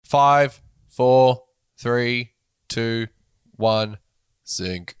5, 4, 3, 2, 1,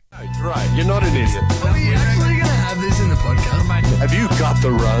 sync. Right, you're not an idiot. Are we actually going to have this in the podcast? Have you got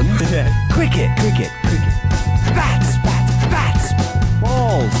the run? Cricket. Bats.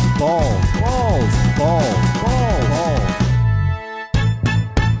 Balls.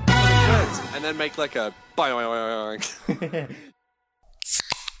 And then make like a boing.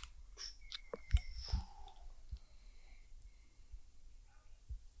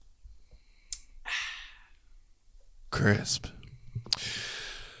 Crisp.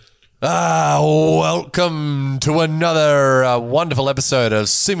 Welcome to another wonderful episode of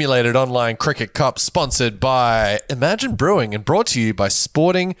Simulated Online Cricket Cup, sponsored by Imagine Brewing and brought to you by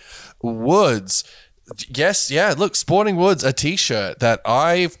Sporting Woods. Yes, yeah, look, Sporting Woods, a t-shirt that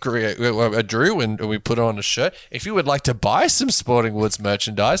I've drew and we put on a shirt. If you would like to buy some Sporting Woods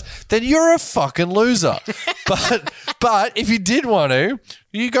merchandise, then you're a fucking loser. But if you did want to,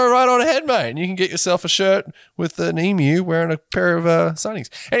 you go right on ahead, mate, and you can get yourself a shirt with an emu wearing a pair of sunnies.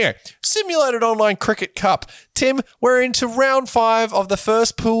 Anyway, Simulated Online Cricket Cup. Tim, we're into round 5 of the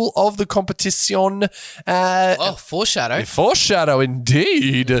first pool of the competition. Foreshadow. Foreshadow,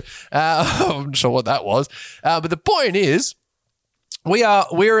 indeed. I'm not sure what that was. But the point is,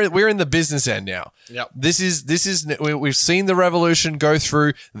 we're in the business end now. Yep. We've seen the revolution go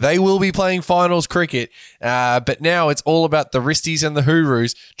through. They will be playing finals cricket, but now it's all about the Wristies and the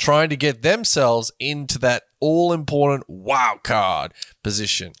Hooroos trying to get themselves into that all-important wild card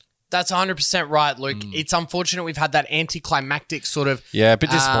position. That's 100% right, Luke. It's unfortunate we've had that anticlimactic sort of a bit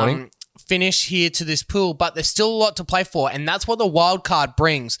disappointing finish here to this pool, but there's still a lot to play for, and that's what the wild card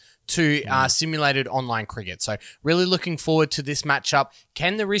brings to Simulated Online Cricket. So really looking forward to this matchup.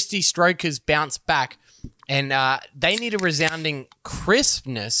 Can the Wristy Strokers bounce back? And they need a resounding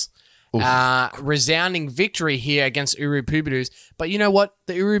crispness, resounding victory here against Uru Pubadoos. But you know what?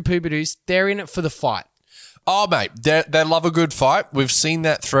 The Uru Pubadoos, they're in it for the fight. Oh, mate, they love a good fight. We've seen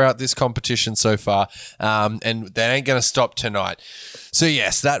that throughout this competition so far, and they ain't going to stop tonight. So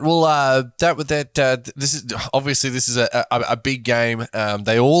yes, this is a big game.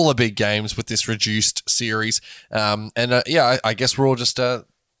 They all are big games with this reduced series, I guess we're all just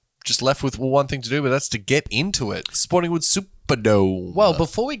left with one thing to do, but that's to get into it. Sporting Woods Superdome. Well,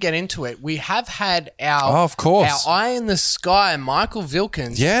 before we get into it, we have had our eye in the sky, Michael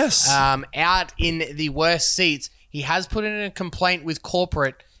Vilkins. Yes. Out in the worst seats. He has put in a complaint with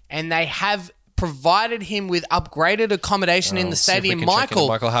corporate, and they have provided him with upgraded accommodation in the stadium.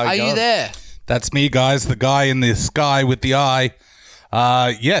 Michael, how are you there? That's me, guys. The guy in the sky with the eye.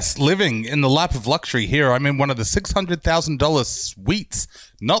 Yes, living in the lap of luxury here. I'm in one of the $600,000 suites,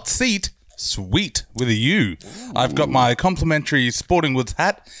 not seat. Sweet with a U. Ooh. I've got my complimentary Sporting Woods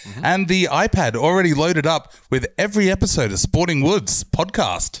hat and the iPad already loaded up with every episode of Sporting Woods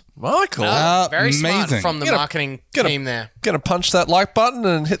podcast. Michael. Very smart from the marketing team there. Gonna punch that like button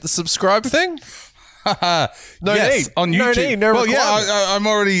and hit the subscribe thing? Need. On YouTube. No well, requirement. yeah, I'm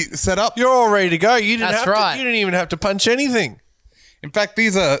already set up. You're all ready to go. You didn't That's right. You didn't even have to punch anything. In fact,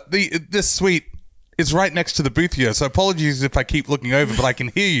 this suite is right next to the booth here, so apologies if I keep looking over, but I can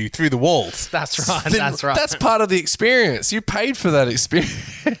hear you through the walls. That's right. That's right. That's part of the experience. You paid for that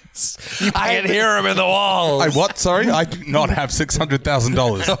experience. I can hear them in the walls. I what? Sorry? I do not have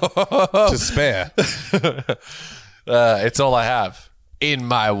 $600,000 to spare. It's all I have in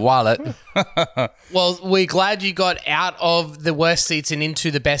my wallet. Well, we're glad you got out of the worst seats and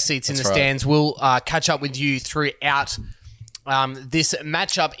into the best seats in the stands. We'll catch up with you throughout this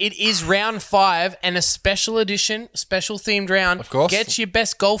matchup. It is round 5 and a special edition, special themed round. Of course. Get your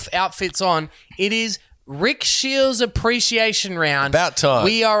best golf outfits on. It is Rick Shields Appreciation Round. About time.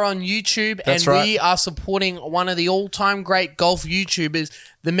 We are on YouTube. That's and right. We are supporting one of the all-time great golf YouTubers,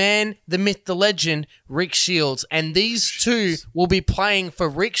 the man, the myth, the legend, Rick Shields. And these two will be playing for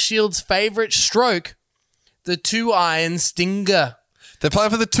Rick Shields' favorite stroke, the 2-iron Stinger. They're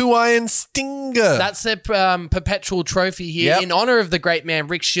playing for the 2-iron Stinger. That's their perpetual trophy here in honor of the great man,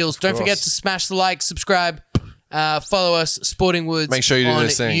 Rick Shields. Don't forget to smash the like, subscribe, follow us, Sporting Woods. Make sure you do on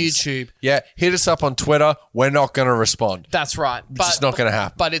those things. YouTube. Yeah, hit us up on Twitter. We're not going to respond. That's right. It's just not going to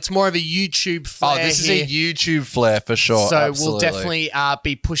happen. But it's more of a YouTube flair. This is here. a YouTube flair for sure. So Absolutely. we'll definitely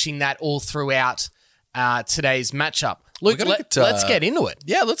be pushing that all throughout today's matchup. Luke, let's get into it.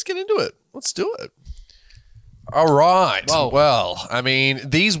 Yeah, let's get into it. Let's do it. All right. Whoa. Well, I mean,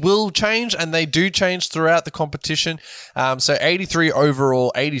 these will change, and they do change throughout the competition. So 83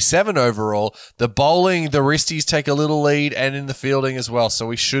 overall, 87 overall. The bowling, the wristies take a little lead, and in the fielding as well. So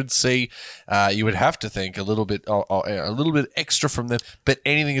we should see, you would have to think a little bit extra from them, but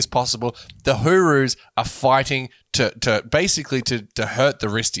anything is possible. The Hooroos are fighting to basically to hurt the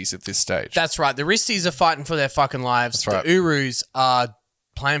Risties at this stage. That's right. The Risties are fighting for their fucking lives. That's right. The Urus are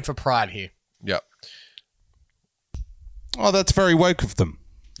playing for pride here. Yep. Oh, that's very woke of them.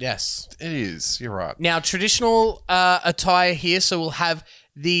 Yes. It is. You're right. Now, traditional attire here. So we'll have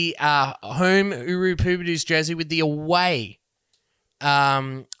the home Uru Pubadoos jersey with the away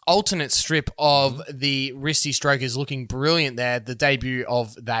alternate strip of the Risty Strokers looking brilliant there. The debut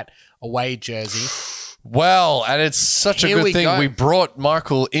of that away jersey. Well, and it's such a Here good we thing go. we brought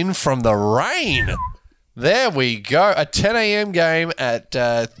Michael in from the rain. There we go. A 10 a.m. game at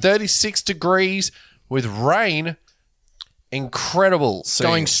 36 degrees with rain. Incredible scenes.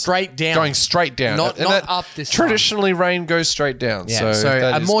 Going straight down. Going straight down. Not And that up this time. Traditionally, rain goes straight down. Yeah, so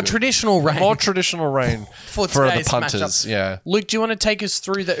that a is more good. traditional rain. More traditional rain For for the today's punters. matchup. Yeah. Luke, do you want to take us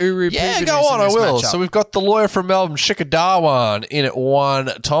through the Uru Yeah, Pubadoos go on, in I this will. matchup? So we've got the lawyer from Melbourne, Shikadawan, in at 1.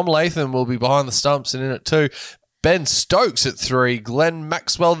 Tom Latham will be behind the stumps and in at 2. Ben Stokes at 3. Glenn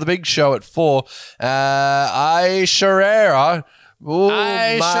Maxwell, the big show, at 4. Aisha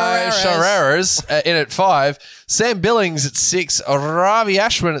Sherreras in at 5. Sam Billings at 6. Ravi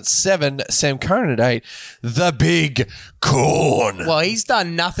Ashwin at 7. Sam Curran at 8. The Big Corn. Well, he's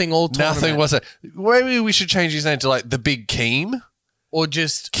done nothing all tournament. Nothing was it. Maybe we should change his name to like the Big Keem? Or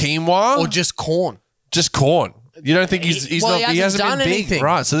just Quinoa? or just corn. Just corn. You don't think he's Well, not? he He hasn't hasn't been done big, anything.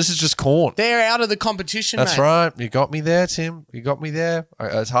 right? So this is just corn. They're out of the competition, That's mate. right. You got me there, Tim. You got me there.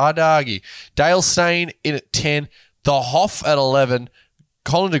 It's hard to argue. Dale Stain in at 10. The Hoff at 11.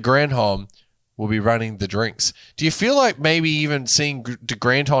 Colin de Grandhomme will be running the drinks. Do you feel like maybe even seeing de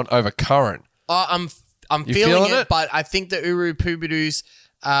Grandhomme over Curran? I'm You feeling feeling it, it? but I think the Uru Pubadoos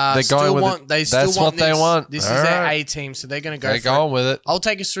They're still going with want. it. They still That's want what they this. want. This All is their right. A team, so they're going to go. They're for going it. with it. I'll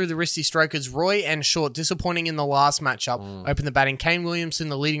take us through the Risty Strokers. Roy and Short disappointing in the last matchup. Open the batting. Kane Williamson,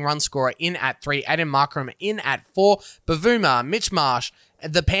 the leading run scorer, in at 3. Adam Markram in at 4. Bavuma, Mitch Marsh,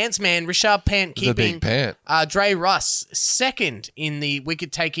 the Pants Man, Richard Pant The keeping. Big Pant. Dre Russ, second in the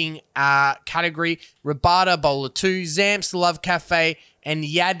wicket-taking category. Rabada, bowler 2. Zamps, the Love Cafe, and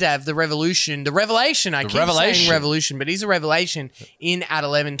Yadav, the Revolution. The Revelation. I keep saying Revelation. Revolution, but he's a revelation. In at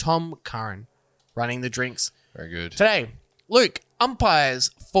 11, Tom Curran running the drinks. Very good. Today, Luke, umpires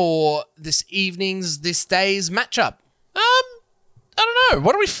for this day's matchup. I don't know.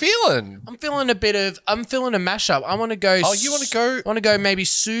 What are we feeling? I'm feeling a mashup. I want to go. Oh, you wanna go- I want to go maybe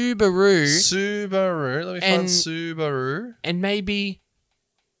Subaru Subaru. Let me find And- Subaru. and maybe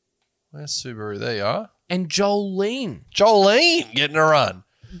Where's Subaru? There you are. and Jolene. Jolene getting a run.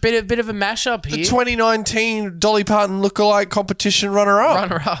 Bit of a mashup The here. 2019 Dolly Parton lookalike competition runner-up.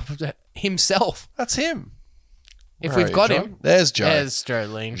 Runner up himself. That's him. If Where we've are you, got Joe? him, There's Joe. there's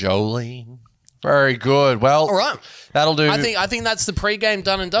Jolene. Jolene. Very good. Well, All right. that'll do. I think that's the pre-game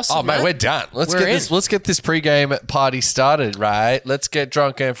done and dusted. Oh mate, we're done. Let's We're get in. this. Let's get this pre-game party started, right? Let's get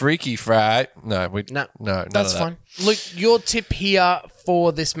drunk and freaky, right? No, No, none that's of that. fine. Luke, your tip here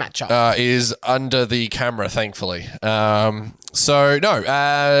for this matchup. Is under the camera, thankfully. So no,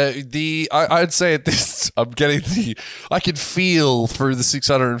 I'd say at this, I can feel through the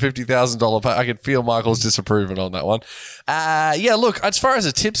 $650,000. I can feel Michael's disapproval on that one. Yeah, look, as far as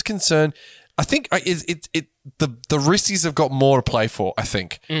a tip's concerned, I think the Risties have got more to play for, I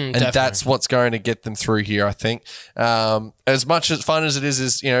think. And definitely. that's what's going to get them through here, I think. As much as fun as it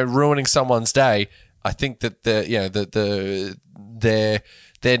is, ruining someone's day, I think that their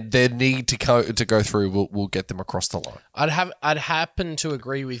need to go through will get them across the line. I'd happen to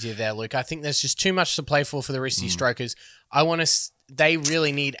agree with you there, Luke. I think there's just too much to play for the Risty Strokers. They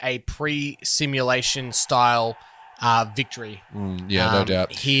really need a pre-simulation style victory. Yeah, no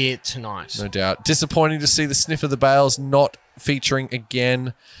doubt. Here tonight. No doubt. Disappointing to see the Sniff of the Bales not featuring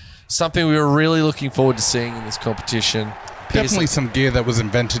again. Something we were really looking forward to seeing in this competition. Definitely some gear that was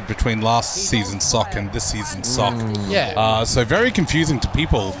invented between last season's sock and this season's sock. Yeah. So very confusing to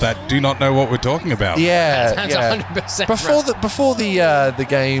people that do not know what we're talking about. Yeah, That's yeah. 100% Before the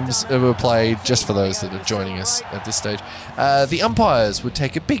games were played, just for those that are joining us at this stage, the umpires would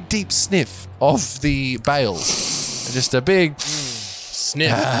take a big deep sniff of the bales, just a big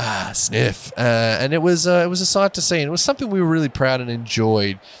Sniff. sniff, and it was a sight to see, and it was something we were really proud and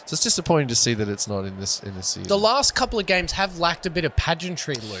enjoyed. So it's disappointing to see that it's not in this season. The last couple of games have lacked a bit of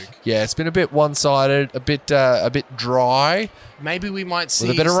pageantry, Luke. Yeah, it's been a bit one-sided, a bit dry. Maybe we might see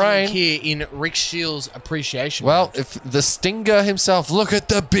a bit of something rain. here in Rick Shields' appreciation. Well, if the Stinger himself, look at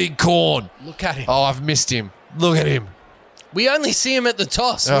the big corn. look at him. Oh, I've missed him. Look at him. We only see him at the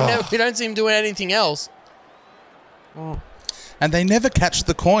toss. Oh. We don't see him doing anything else. and they never catch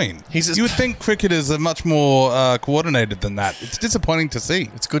the coin. You would think cricketers are much more coordinated than that. It's disappointing to see.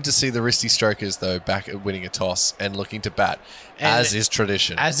 It's good to see the wristy strokers, though, back at winning a toss and looking to bat, as is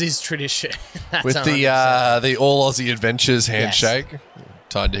tradition. As is tradition. That's With 100%. the All Aussie Adventures handshake.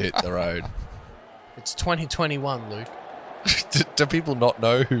 Time to hit the road. It's 2021, Luke. Do people not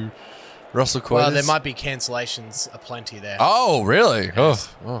know who Russell Coit Well, is? there might be cancellations aplenty there. Oh, really?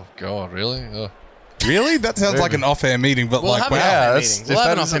 Oh, God, really? Oh. Really? That sounds like an off-air meeting, but We'll like, have an wow. off-air that's- meeting. We'll if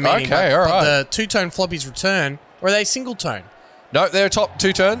have an that is- off-air meeting. okay, all but right. the two-tone floppies return, or are they single-tone? No, they're top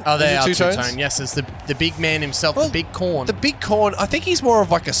two-tone. Oh, they Is are it two-tones? two-tone. Yes, it's the big man himself, the big corn. The big corn, I think he's more of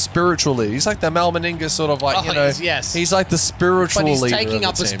like a spiritual leader. He's like the Mal Meninga sort of like, yes. He's like the spiritual But he's leader. taking of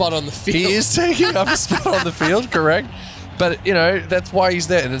up the a team. spot on the field. He is taking up a spot on the field, correct? But, that's why he's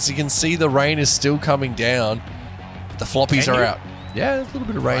there. And as you can see, the rain is still coming down. The floppies Can are you? out. Yeah, there's a little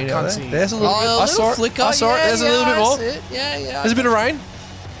bit of I rain out can't there. see. There's a little bit. I saw flicker. it. I saw it. There's a little bit more. Yeah. There's a bit of rain.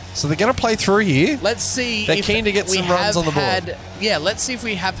 So they're going to play through here. Let's see. They're if keen to get we some runs have on the board. Yeah, let's see if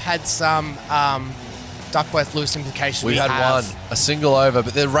we have had some Duckworth-Lewis implications. We had have. one, a single over,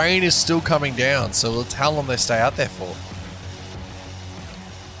 but the rain is still coming down. So let's how long they stay out there for.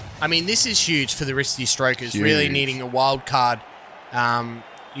 I mean, this is huge for the Risty Strokers, Huge. really needing a wild card,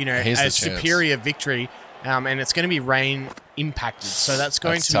 Here's the a chance. superior victory, and it's going to be rain impacted. So that's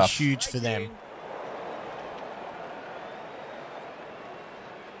going That's to tough. be huge for them.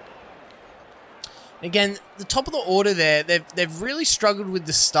 Again, the top of the order there, they've really struggled with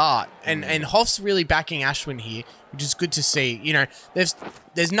the start, and Hoff's really backing Ashwin here, which is good to see.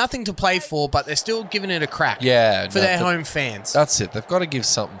 There's nothing to play for, but they're still giving it a crack. Yeah, for no, their but- home fans. That's it. They've got to give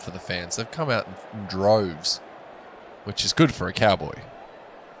something for the fans. They've come out in droves, which is good for a Cowboy.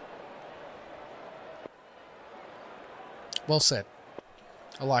 Well said.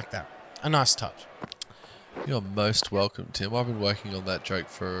 I like that. A nice touch. You're most welcome, Tim. I've been working on that joke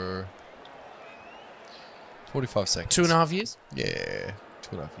for 45 seconds. 2.5 years. Yeah,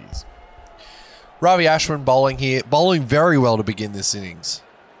 2.5 years. Ravi Ashwin bowling here. Bowling very well to begin this innings.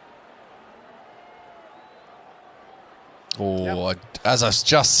 Oh, as I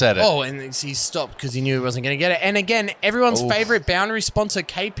just said it. Oh, and he stopped because he knew he wasn't going to get it. And again, everyone's Oof. favorite boundary sponsor,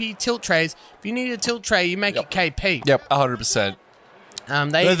 KP Tilt Trays. If you need a tilt tray, you make it KP. Yep, 100%.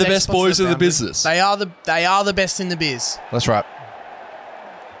 They're the best boys in the business. They are the best in the biz. That's right.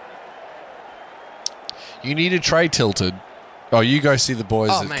 You need a tray tilted. Oh, you go see the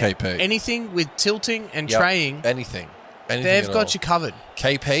boys Oh, at mate, KP. anything with tilting and Yep, traying, Anything. they've at got all. you covered.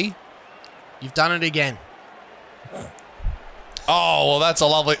 KP? You've done it again. Oh, well, that's a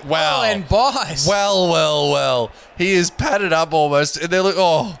lovely... Wow. Oh, and buys. Well. He is padded up almost. And they look,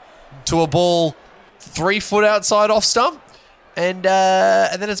 to a ball 3 foot outside off stump. And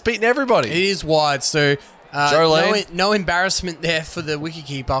then it's beaten everybody. It is wide, so Jolene? no embarrassment there for the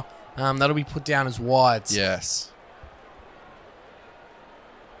wicketkeeper. That'll be put down as wides. Yes.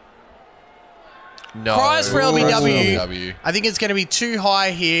 No. Prize for LBW. LBW. I think it's going to be too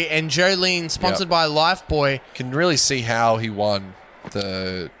high here, and Jolene, sponsored Yep. by Lifebuoy. Can really see how he won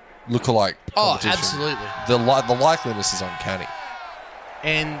the lookalike Oh, competition. absolutely. The likeliness is uncanny.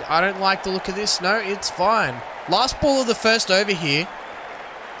 And I don't like the look of this. No, it's fine. Last ball of the first over here.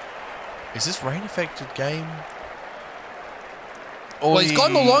 Is this rain-affected game? Well, he's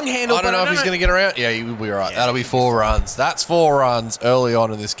got the long handle, I don't but know I if don't he's know- going to get around. Yeah, he will be all right. That'll be 4 runs. That's 4 runs early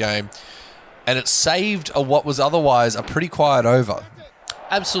on in this game. And it saved what was otherwise a pretty quiet over.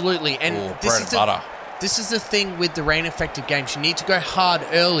 Absolutely. And Oh, this bread is and butter. this is the thing with the rain-affected games. You need to go hard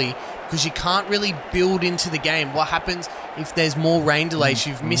early because you can't really build into the game. What happens if there's more rain delays?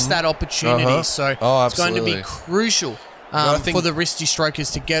 You've missed that opportunity. Uh-huh. So Oh, it's going to be absolutely. crucial I think- for the Risty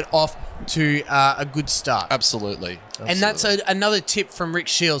Strokers to get off to a good start. Absolutely. And that's another tip from Rick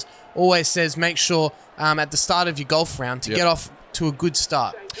Shields. Always says make sure at the start of your golf round to Yep. get off to a good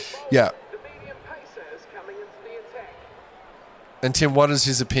start. Yeah. And Tim, what is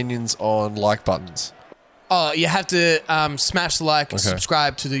his opinions on like buttons? Oh, you have to smash the like,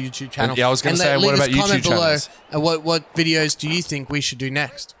 subscribe to the YouTube channel. Yeah, I was gonna say, leave what us about YouTube comment channels? below. What videos do you think we should do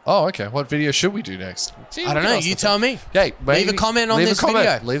next? Oh, okay. What video should we do next? I don't know. You tell me. Hey, Leave a comment on leave this a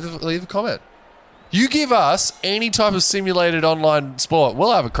comment. video. Leave a comment. You give us any type of simulated online sport,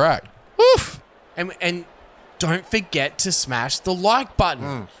 we'll have a crack. Woof. And don't forget to smash the like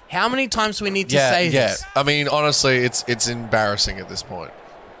button. How many times do we need to Yeah, say yeah. this? I mean, honestly, it's embarrassing at this point.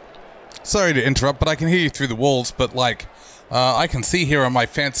 Sorry to interrupt, but I can hear you through the walls. But I can see here on my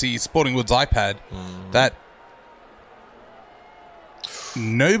fancy Sporting Woods iPad that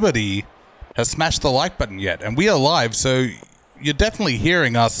nobody has smashed the like button yet, and we are live, so you're definitely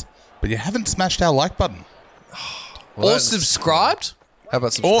hearing us, but you haven't smashed our like button. Well, or that's- subscribed, How about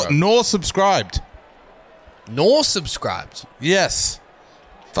Or subscribe? nor subscribed. nor subscribed. Yes.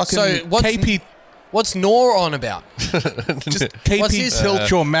 Fucking So what's KP. What's Nor on about? Just What's KP his- tilt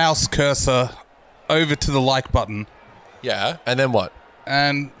your mouse cursor over to the like button Yeah, and then what?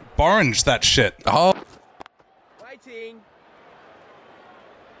 and orange that shit. Oh, Waiting.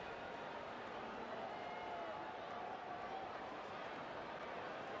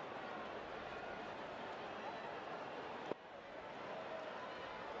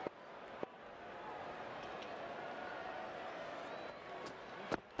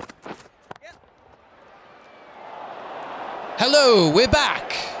 Hello, we're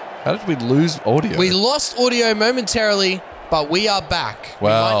back. how did we lose audio? We lost audio momentarily, but we are back. Wow.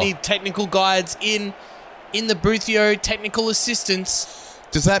 We might need technical guides in the boothio, technical assistance,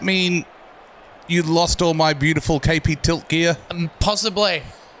 Does that mean you lost all my beautiful KP tilt gear? possibly.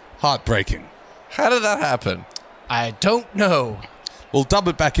 Heartbreaking. How did that happen? I don't know. We'll dub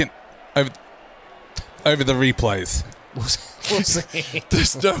it back in over the replays. We'll see.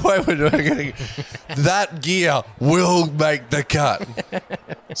 There's no way we're doing that. Gear will make the cut. When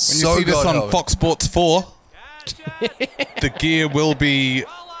you see this on Fox Sports 4, the gear will be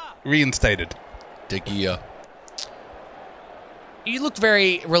reinstated. The gear. You look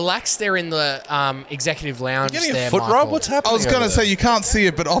very relaxed there in the executive lounge. Getting there, a foot Michael. rub? What's happening? I was going over to say, there? you can't see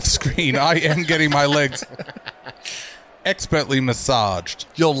it, but off screen, I am getting my legs expertly massaged.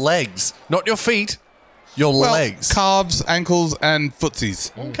 Your legs, not your feet. Your Well, legs. calves, ankles, and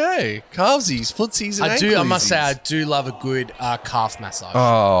footsies. Okay, calvesies, footsies, and I must say, I ankleies. do love a good calf massage.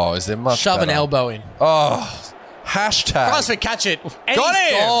 Oh, is there much? Shove an better? elbow in. Oh, hashtag. CrossFit catch it. And Got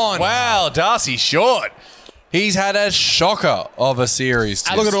he's him! gone. Wow, Darcy Short. He's had a shocker of a series.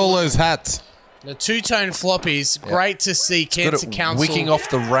 Look at all those hats. The two-tone floppies. Great to see. Good Cancer at Council. wicking off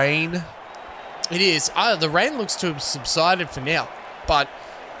the rain. It is. The rain looks to have subsided for now, but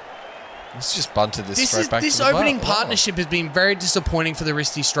He's just bunted this this straight back this to the opening bar. partnership has been very disappointing for the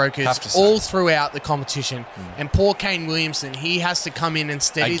Wristy Have to Strokers say. all throughout the competition. And poor Kane Williamson, he has to come in and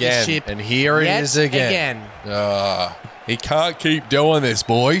steady Again, the ship. and here it yet is again. He can't keep doing this,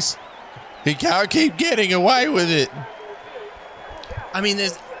 boys. He can't keep getting away with it. I mean,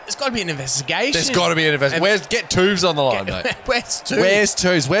 there's got to be an investigation. There's got to be an investment. And- Get Tubes on the line, mate. Where's two? Where's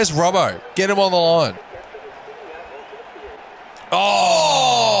Tubes? Where's Robbo? Get him on the line.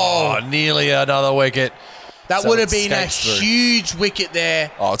 Oh, nearly another wicket. That So would have it been a skates through. huge wicket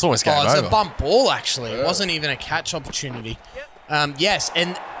there. Oh, it's almost game Oh, it's over. a bump ball, actually. It wasn't even a catch opportunity. Yes,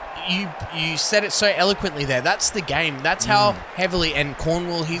 and you said it so eloquently there. That's the game. That's how heavily, and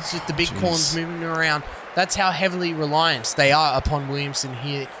Cornwall, he's just the big corns moving around. That's how heavily reliant they are upon Williamson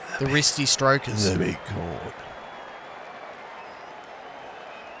here, the Wristy Strokers. The big cord.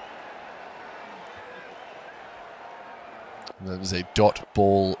 That was a dot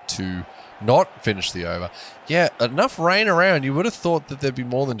ball to not finish the over. Yeah, enough rain around. You would have thought that there'd be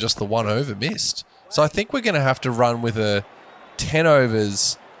more than just the one over missed. So I think we're going to have to run with a 10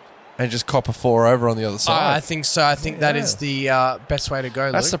 overs and just cop a 4 over on the other side. I think so. I think that is the best way to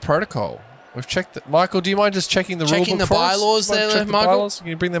go, That's the Luke. protocol. We've checked it. Michael, do you mind just checking the Checking rulebook the for us? bylaws Might there, check the Michael? bylaws? Can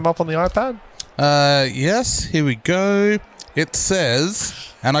you bring them up on the iPad? Yes, here we go. It says,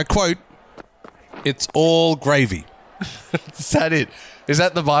 and I quote, "It's all gravy." Is that it? Is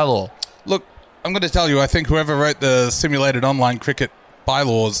that the bylaw? Look, I'm going to tell you, I think whoever wrote the simulated online cricket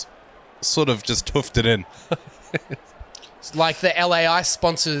bylaws sort of just hoofed it in. It's like the LAI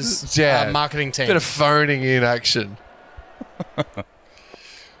sponsors marketing team. Bit of phoning in action.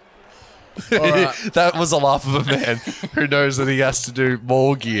 right. That was a laugh of a man who knows that he has to do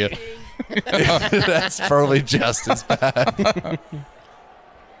more gear. That's probably just as bad.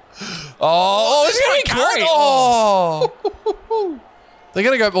 Oh, it's going to be carry. caught. Oh. They're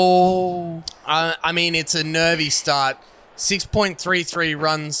going to go, oh. I mean, it's a nervy start. 6.33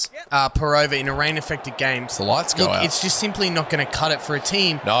 runs per over in a rain-affected game. The lights go Look, out. it's just simply not going to cut it for a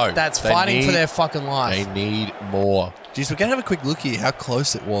team No, that's they fighting for need- their fucking life. They need more. Geez, we're going to have a quick look here how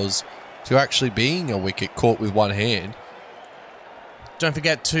close it was to actually being a wicket caught with one hand. Don't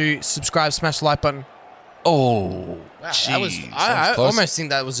forget to subscribe, smash the like button. Oh, Wow, jeez. that was, that I was close. almost think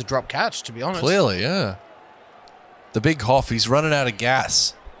that was a drop catch, to be honest. Clearly, yeah. The big Hoff, he's running out of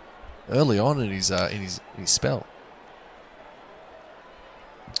gas early on in his spell.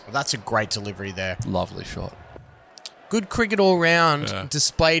 That's a great delivery there. Lovely shot. Good cricket all round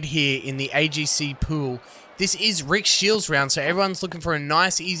displayed here in the AGC pool. This is Rick Shields round, so everyone's looking for a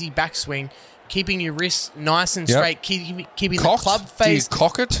nice, easy backswing, keeping your wrists nice and Yep. straight, keeping Cocked? the club Do you face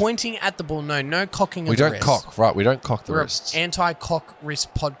cock it? pointing at the ball. No cocking of We the don't wrist. cock, right? We don't cock the We're wrists. an anti-cock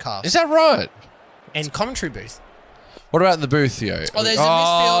wrist podcast Is that right? and commentary booth. What about in the booth, Theo? Oh, there's a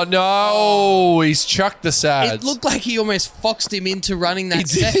Oh, misfield. no. He's chucked the Sads. It looked like he almost foxed him into running that He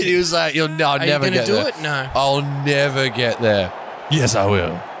did. second. He was like, I'll Are you never going to get do there. it? No. I'll never get there. Yes, I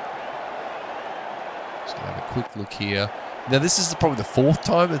will. Just going to have a quick look here. Now, this is probably the fourth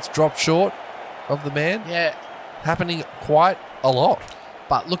time it's dropped short of the man. Yeah. Happening quite a lot.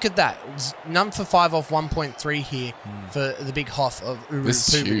 But look at that. It's none for 5 off 1.3 here for the big Hoff of Uru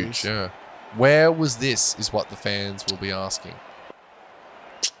This is Pubaroos. huge, yeah. Where was this, is what the fans will be asking.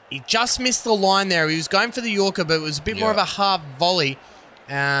 He just missed the line there. He was going for the Yorker, but it was a bit more of Yeah. a half volley.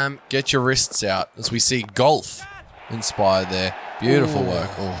 Get your wrists out as we see golf inspired there. Beautiful work.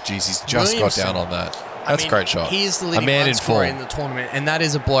 Oh, geez, he's just Williamson. got down on that. That's a great shot. He is the a leading man run in scorer form. in the tournament, and that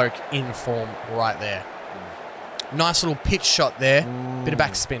is a bloke in form right there. Nice little pitch shot there. Bit of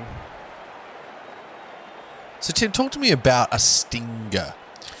backspin. So, Tim, talk to me about a stinger.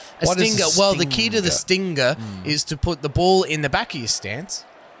 A What is stinger. a Well, the key to the stinger? stinger is to put the ball in the back of your stance.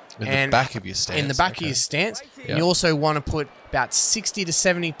 In the And back of your stance. In the back okay. of your stance. Yeah. And you also want to put about 60 to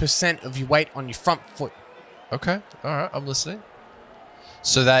 70% of your weight on your front foot. Okay. All right. I'm listening.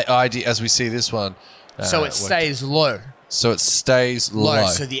 So that idea, as we see this one. So it stays low. So it stays low.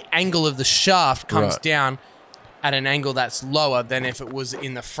 So the angle of the shaft comes Right. down at an angle that's lower than if it was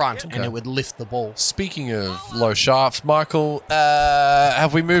in the front, and it would lift the ball. Speaking of low shafts, Michael,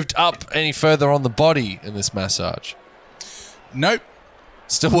 have we moved up any further on the body in this massage? Nope.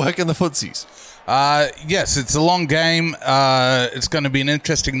 Still working the footsies. Yes, it's a long game. It's going to be an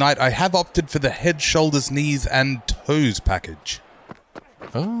interesting night. I have opted for the head, shoulders, knees, and toes package.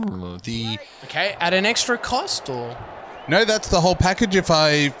 Oh, the Okay, at an extra cost, or No, that's the whole package. If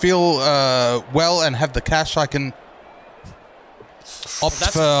I feel well and have the cash, I can opt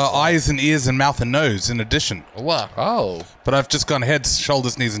That's- for eyes and ears and mouth and nose in addition. what? oh, But I've just gone heads,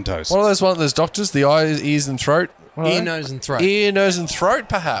 shoulders, knees, and toes. one of those doctors, the eyes, ears, and throat. What are Ear, they? nose, and throat. Ear, nose, and throat,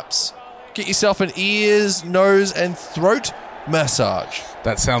 perhaps. Get yourself an ears, nose, and throat massage.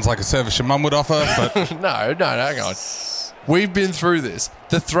 That sounds like a service your mum would offer, but No, hang on. We've been through this.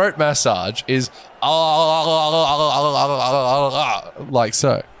 The throat massage is like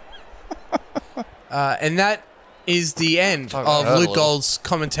so. And that is the end I of heard a Luke little. Gold's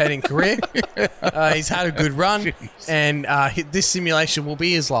commentating career. He's had a good run, and this simulation will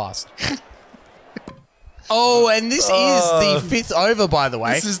be his last. Oh, and this is the 5th over, by the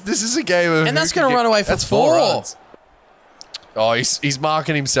way. This is a game of And that's who can gonna get- run away for that's 4. runs. Oh, he's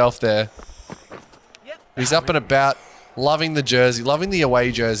marking himself there. He's up and about, loving the jersey, loving the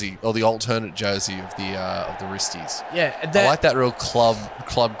away jersey or the alternate jersey of the Wristies. Yeah, I like that real club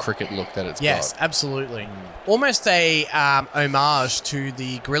cricket look that it's Yes, got. absolutely. Almost a homage to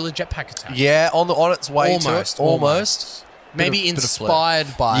the Gorilla Jetpack attack. Yeah, on its way to it. Almost. Almost. Maybe Bit of flair.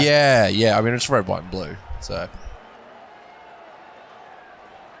 inspired by. Yeah. I mean, it's red, white, and blue. So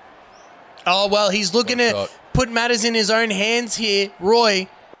Oh, well, he's looking Oh, to God. put matters in his own hands here. Roy,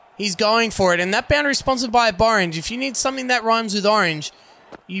 he's going for it. And that boundary is sponsored by Borange. If you need something that rhymes with orange,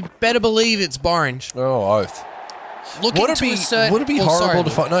 you better believe it's Borange. oh, oath. Looking Would it to be assert... horrible sorry, to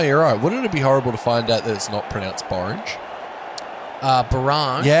find? No, you're right. Wouldn't it be horrible to find out that it's not pronounced Borange?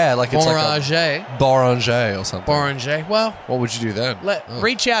 Borange. Yeah, like it's Borange. like Borange or something. Borange. Well, What would you do then?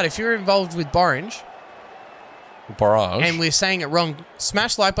 reach out if you're involved with Borange Borange. and we're saying it wrong.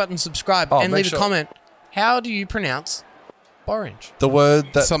 Smash the like button, subscribe, Oh, and make leave sure- a comment. How do you pronounce Borange? the word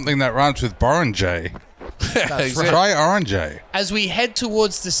that something that rhymes with Borange. That's right. Try orange. As we head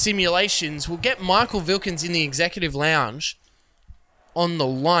towards the simulations, we'll get Michael Vilkins in the executive lounge on the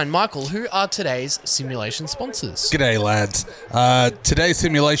line. Michael, who are today's simulation sponsors? G'day, lads. Today's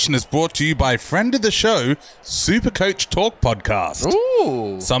simulation is brought to you by friend of the show, Supercoach Talk Podcast.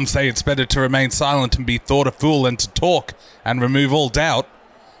 Ooh. Some say it's better to remain silent and be thought a fool than to talk and remove all doubt.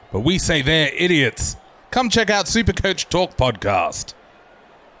 But we say they're idiots. Come check out Supercoach Talk Podcast.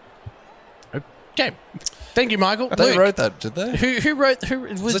 Okay. Thank you, Michael. They Luke, wuzzy that, did they? who wrote? Who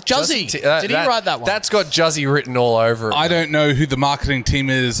was it Juzzy? Did he write that one? That's got Juzzy written all over it. I don't know who the marketing team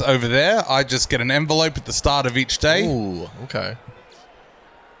is over there. I just get an envelope at the start of each day. Ooh, okay.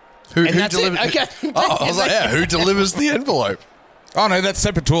 Who that's it? delivers? Okay. Oh, I was like, yeah, who delivers the envelope? Oh, no, that's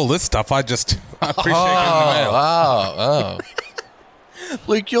separate to all this stuff. I just appreciate getting the mail. Oh.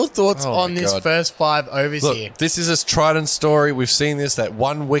 Luke, your thoughts Oh, on my this God. first 5 overs Look, here? this is a Trident story. We've seen this, that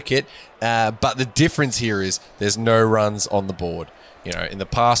one wicket, but the difference here is there's no runs on the board. You know, in the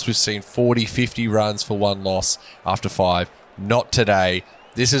past, we've seen 40, 50 runs for one loss after 5. Not today.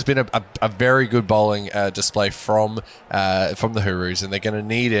 This has been a very good bowling display from the Hurus, and they're going to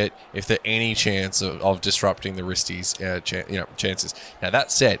need it if there's any chance of disrupting the Wristies' chances. Now,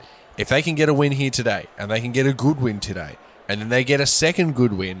 that said, if they can get a win here today, and they can get a good win today, and then they get a second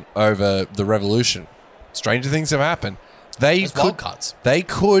good win over the Revolution, stranger things have happened. Those wild cards. They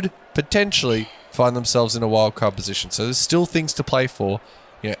could potentially find themselves in a wild card position. So there's still things to play for,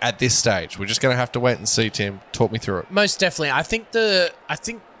 at this stage. We're just going to have to wait and see. Tim, talk me through it. Most definitely. I think the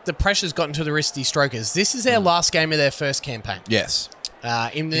pressure's gotten to the Wristy Strokers. This is their last game of their first campaign. Yes.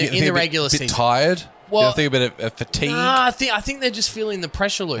 In the regular bit season. Tired. Well, I think a bit of fatigue. Nah, I think they're just feeling the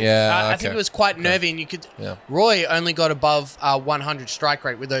pressure, Luke. Yeah, I think it was quite nervy, and you could. Yeah. Roy only got above 100 strike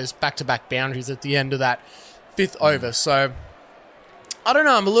rate with those back-to-back boundaries at the end of that fifth over. So I don't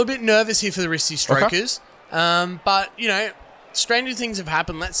know. I'm a little bit nervous here for the Wristy Strokers. But stranger things have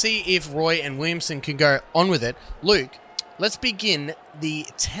happened. Let's see if Roy and Williamson can go on with it. Luke, let's begin the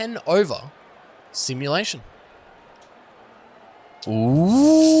 10 over simulation.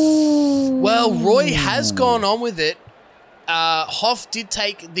 Ooh. Well, Roy has gone on with it. Hoff did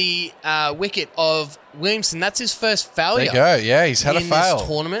take the wicket of Williamson. That's his first failure. There you go. Yeah, he's had a in fail. this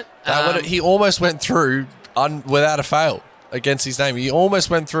tournament. He almost went through without a fail against his name. He almost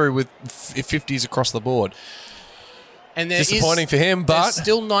went through with 50s across the board. And Disappointing for him, but there's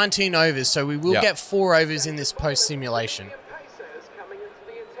still 19 overs, so we will get 4 overs in this post simulation.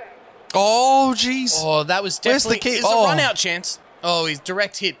 oh, jeez. Oh, that was Where's the definitely key? it's a run out chance. Oh, he's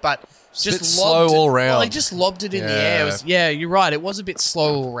direct hit, but just bit slow lobbed it. all round. Well, he just lobbed it in the air. You're right. It was a bit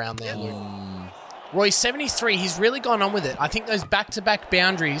slow all around there, Luke. Roy 73. He's really gone on with it. I think those back-to-back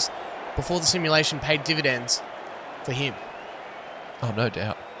boundaries before the simulation paid dividends for him. Oh, no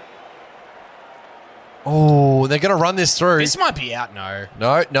doubt. Oh, they're going to run this through. This might be out. No.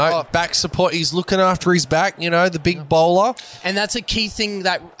 No. Oh. Back support. He's looking after his back, the big bowler. And that's a key thing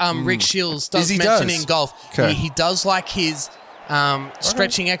that Rick Shields does He mention does. in golf. Okay. He does like his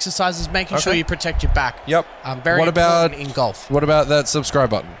stretching exercises, making sure Okay. you protect your back. Yep. Very What about- important in golf. What about that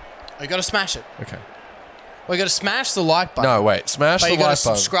subscribe button? You got to smash it. Okay. Well, you got to smash the like button. No, wait. Smash But the you got to like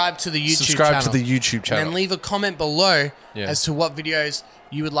button. subscribe to the YouTube Subscribe channel. to the YouTube channel. And then leave a comment below Yeah. as to what videos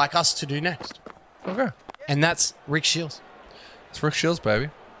you would like us to do next. Okay. And that's Rick Shields. It's Rick Shields, baby.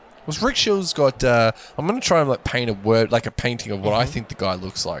 Well, Rick Shields got... I'm going to try and paint a word, like a painting of what I think the guy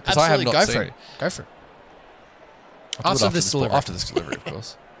looks like. Because I have Absolutely, not go seen for it. Go for it. I'll do it After this delivery. After this delivery, of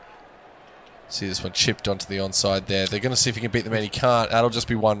course. See this one chipped onto the onside there. They're going to see if he can beat the man. He can't. That'll just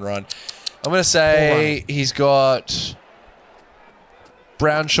be one run. I'm going to say he's got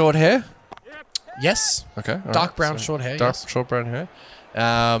brown short hair. Yes. Okay. all Dark right, brown so short hair, Dark yes. short brown hair.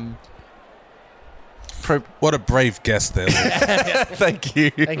 What a brave guess there. Luke. Thank you.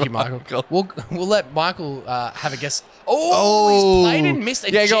 Thank you, Michael. We'll let Michael have a guess. Oh, he's played and missed.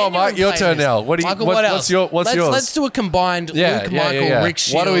 Yeah, go on, Mike. Your turn now. What do you? Michael, what else? What's yours? Let's do a combined Luke, Michael, Rick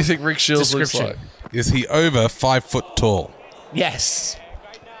Shields. What do we think Rick Shields looks description. like? Is he over 5 foot tall? Yes.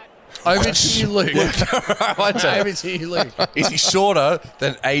 Over to you, Luke. My turn. Over to you, Luke. Is he shorter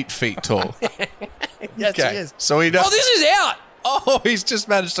than 8 feet tall? Yes, he is. So he does. Oh, this is out. Oh, he's just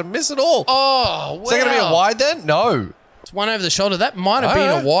managed to miss it all. Oh, wow. Is that going to be a wide then? No. It's one over the shoulder. That might have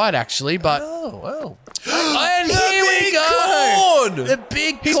been a wide, actually, but... Oh, well. And here we big go. corn. The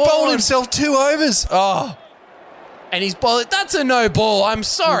big He's corn. bowled himself 2 overs. Oh. And he's bowled. That's a no ball. I'm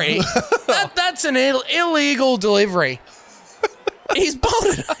sorry. That's an illegal delivery. He's bowled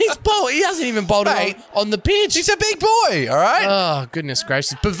it. He hasn't even bowled Mate, it on the pitch. He's a big boy, all right? Oh, goodness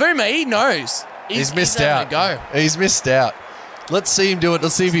gracious. But Vuma, he knows. He's missed having out. a go. He's missed out. Let's see him do it.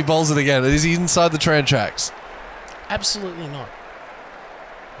 Let's see if he bowls it again. Is he inside the tran tracks? Absolutely not.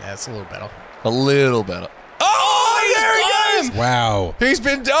 Yeah, it's a little better. A little better. Oh, there he goes. Wow. He's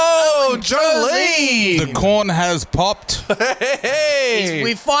been... Oh, Jolene. The corn has popped. Hey.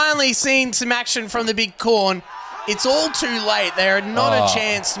 We've finally seen some action from the big corn. It's all too late. They are not a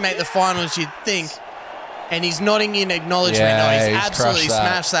chance to make the finals, you'd think. And he's nodding in acknowledgement. Yeah, No, he's he's absolutely crushed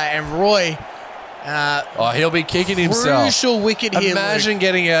that. smashed that. And Roy, He'll be kicking himself. crucial wicket here. Imagine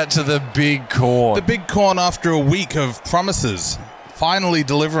getting out to the big corn. The big corn, after a week of promises, finally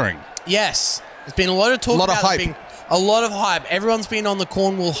delivering. Luke. Yes. There's been a lot of talk A lot of about hype. there being a lot of hype. Everyone's been on the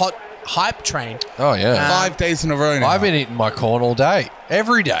Cornwall hot hype train. Oh, yeah. 5 days in a row now. I've been eating my corn all day.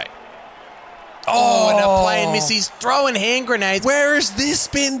 Every day. Oh, and a play and miss. He's throwing hand grenades. Where has this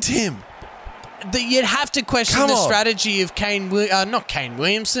been, Tim? You'd have to question Come the on. strategy of not Kane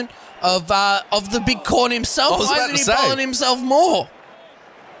Williamson, of the big corn himself. I was Why about isn't he to say. bowling himself more?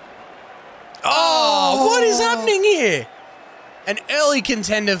 Oh, what is happening here? An early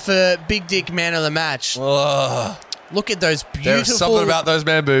contender for Big Dick Man of the Match. Ugh. Look at those beautiful. There's something about those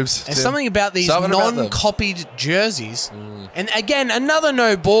man boobs. There's Tim. something about these Something about them. non-copied jerseys. And again, another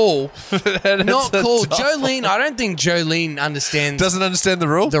no ball. And Not it's a cool. tough Jolene, I don't think Jolene understands. Doesn't understand the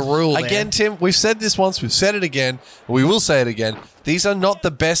rule? The rule there. Again, Tim, we've said this once, we've said it again, we will say it again. These are not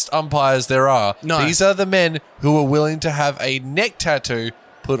the best umpires there are. No. These are the men who are willing to have a neck tattoo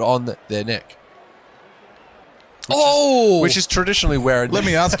put on their neck. Which is traditionally where Let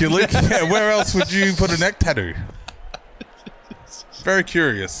me ask you, Luke, where else would you put a neck tattoo? Very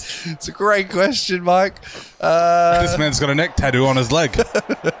curious. It's a great question, Mike. This man's got a neck tattoo on his leg.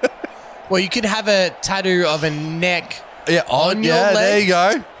 Well, you could have a tattoo of a neck. Yeah, On your there leg? you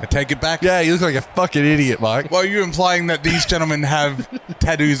go. I take it back. Yeah, you look like a fucking idiot, Mike. Well, you're implying that these gentlemen have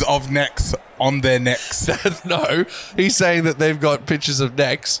tattoos of necks on their necks. No, he's saying that they've got pictures of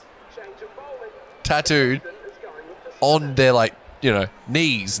necks tattooed on their, like, you know,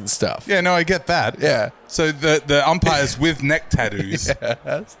 knees and stuff. Yeah, no, I get that. Yeah. So the umpires with neck tattoos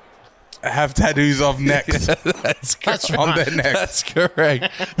have tattoos of necks That's correct. on their necks. That's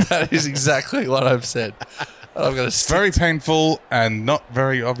correct. That is exactly what I've said. I'm going to stick. Very painful and not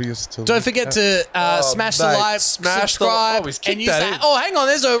very obvious to Don't forget to smash the mate, like, smash the- subscribe, oh, he's kicked and use that that. in. Oh, hang on,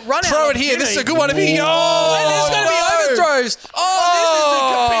 there's a run Throw out it here. This is a opportunity. good one. If he, And there's going to be no. overthrows.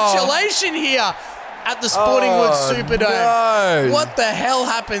 Oh, this is a capitulation here at the Sporting Woods Superdome. no. What the hell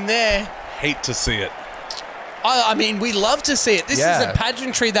happened there? hate to see it. I mean, we love to see it. This is Yeah. a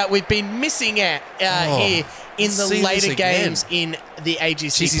pageantry that we've been missing at here in let's the see this later again. games in the AGC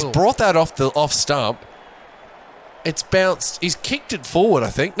Jeez, he's pool. brought that off stump. It's bounced. He's kicked it forward,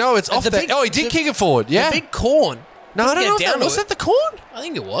 I think. No, it's off the there. big- Oh, he did the- kick it forward. Yeah. The big corn. No, I don't Get know. If down that, to was it. that the corn? I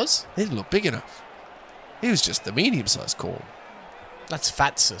think it was. He didn't look big enough. He was just the medium-sized corn. That's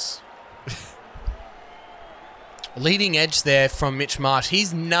Fatsis. Leading edge there from Mitch Marsh.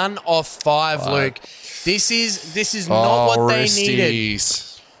 He's none of five, Luke. This is not what they needed.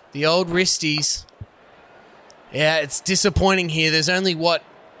 wristies. The old wristies. Yeah, it's disappointing here. There's only,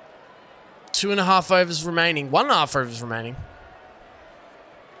 2.5 overs remaining. 1.5 overs remaining.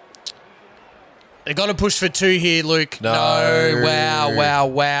 They got to push for 2 here, Luke. No.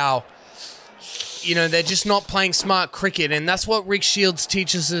 Wow. You know, they're just not playing smart cricket, and that's what Rick Shields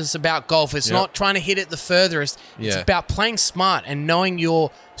teaches us about golf. It's Yep. not trying to hit it the furthest. It's Yeah. about playing smart and knowing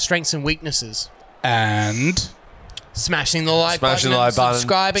your strengths and weaknesses. And Smashing the like Smashing button, the like and button.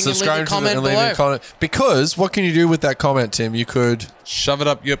 subscribing, and leaving a comment and leaving below. a comment. Because what can you do with that comment, Tim? You could shove it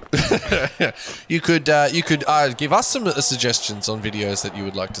up. Yep. you could give us some suggestions on videos that you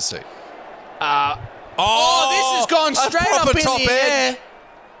would like to see. Oh, this has gone a straight up proper in top the air. end.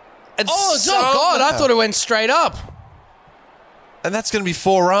 And Oh, God, I thought it went straight up. And that's going to be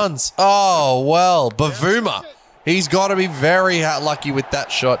 4 runs. Oh, well, Bavuma. He's got to be very lucky with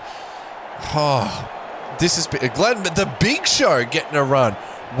that shot. Oh, this is Glenn, the Big Show getting a run.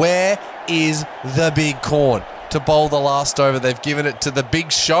 Where is the big corn to bowl the last over? They've given it to the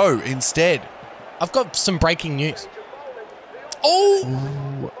Big Show instead. I've got some breaking news.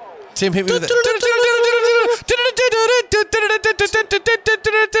 Oh, Tim, hit me with it.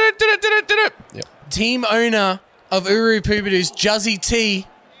 Yep. team owner of Uru Pubadu's Juzzy T,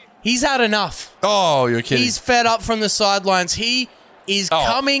 he's had enough. Oh, you're kidding. He's fed up from the sidelines. He is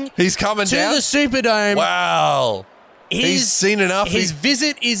coming he's coming to down? the Superdome. Wow. He's seen enough. His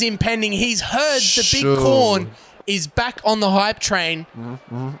visit is impending. He's heard the big Sure. corn is back on the hype train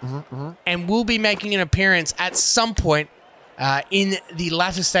and will be making an appearance at some point in the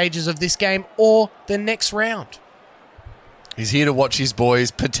latter stages of this game or the next round. He's here to watch his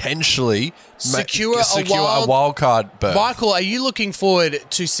boys potentially Secure a wild card berth. Michael, are you looking forward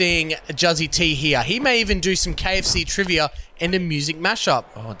to seeing Juzzy T here? He may even do some KFC trivia and a music mashup.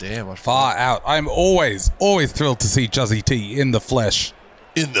 Oh, damn. I Far out. I'm always thrilled to see Juzzy T in the flesh.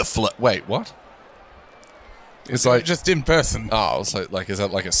 in the Wait, what? It's like Just in person. oh, so like is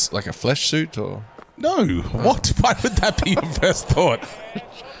that like a flesh suit or No. What? Why would that be your first thought?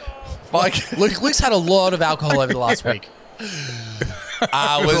 Mike? Luke's had a lot of alcohol over the last week.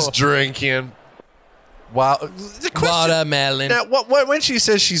 I was drinking. Wow, the question. Watermelon. Now, when she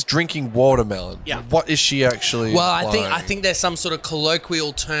says she's drinking watermelon, Yeah. what is she actually? Well, I implying? think there's some sort of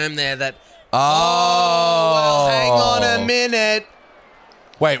colloquial term there that. Oh, Well, hang on a minute.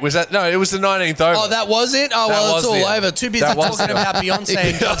 Wait, was that no? It was the 19th over. Oh, that was it. Oh, That well, was it's all the- over. Too busy that was talking the- about Beyonce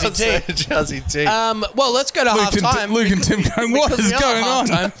and Juzzy T. Juzzy T. Well, let's go to halftime. Luke and Tim going, what Because is we are going on?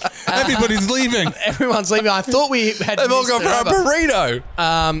 halftime. Everybody's leaving. Everyone's leaving. I thought we had They've all missed gone it for a over.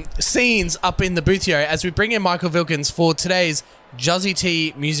 burrito. Scenes up in the booth here as we bring in Michael Vilkins for today's Juzzy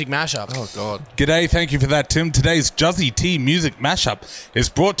T music mashup. Oh, God. G'day, thank you for that, Tim. Today's Juzzy T music mashup is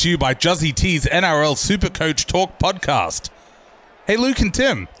brought to you by Juzzy T's NRL Supercoach Talk podcast. Hey, Luke and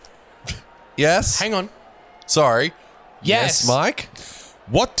Tim, Yes? Hang on. Sorry. Yes. Mike?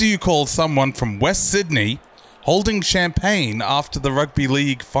 what do you call someone from West Sydney holding champagne after the rugby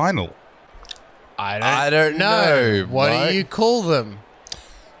league final? I don't know, What Mike. do you call them?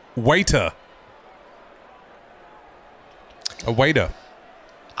 Waiter. A waiter.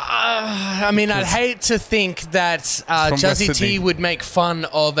 I mean, I'd hate to think that from West Juzzy Sydney. T would make fun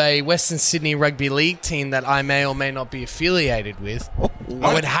of a Western Sydney rugby league team that I may or may not be affiliated with.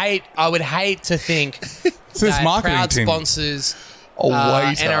 I would hate to think It's his that marketing proud team. sponsors A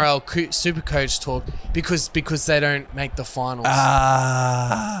waiter. NRL Supercoach Talk because they don't make the finals.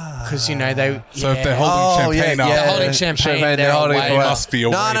 Because they So if they're holding champagne yeah, after, They're holding champagne, they're holding away. it They well. must be a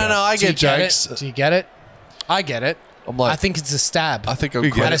No, waiter. I Do you get get jokes. it? Do you get it? I get it. I'm like, I think it's a stab. I think You I'm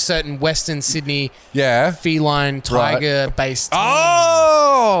get at it. a certain Western Sydney Yeah. feline tiger based.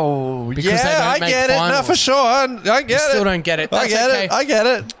 Oh, Because they yeah, don't I make get it. No, finals. for sure. I get it. Still don't get it. I That's get okay. it. I get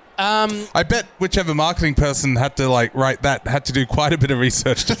it. I bet whichever marketing person had to write that had to do quite a bit of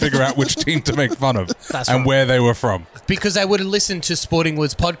research to figure out which team to make fun of That's and right. where they were from. Because they would have listened to Sporting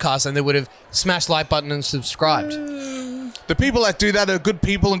Woods podcast and they would have smashed like button and subscribed. The people that do that are good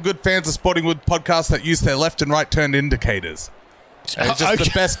people and good fans of Sporting Wood podcasts that use their left and right turn indicators. And just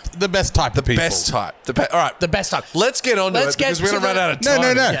Okay. the best type of people. Best type. All right. The best time. Let's get on to Let's it get because we're to going to run the- out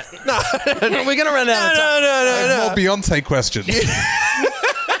of No, time. no, no. We're gonna run out of time. I have more Beyonce questions.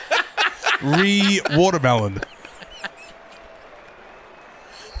 Watermelon.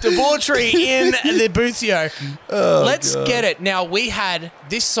 Debauchery in the boothio. Let's get it. Now we had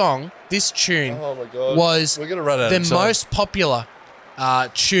this song, this tune Oh my God. was We're gonna run out the of time. most popular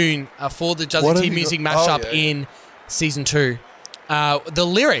tune for the What Juzzy have T you music got? mashup Oh, yeah. in season 2. The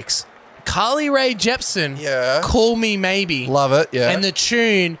lyrics, Carly Rae Jepsen, Yeah. Call Me Maybe. Love it. Yeah. And the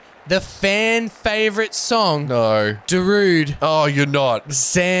tune, the fan favorite song, no. Darude, Oh, you're not.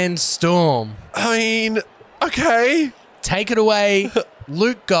 Sandstorm. I mean, okay. Take it away,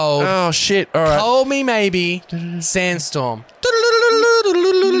 Luke Gold. Oh, shit. All right. Call Me Maybe, Sandstorm.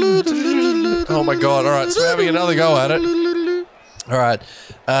 Oh, my God. All right. So we're having another go at it. All right.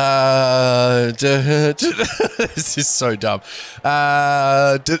 This is so dumb.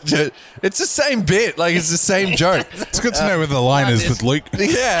 It's the same bit. Like, it's the same joke. It's good to know where the line is with Luke.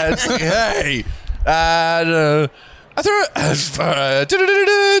 Yeah, it's like, hey. I threw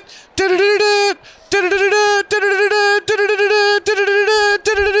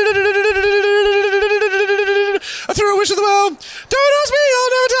I threw a wish of the world. Don't ask me,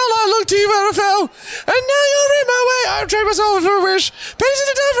 I'll never tell. I looked to you where I fell. And now you're in my way. I've traded myself for a wish. Patience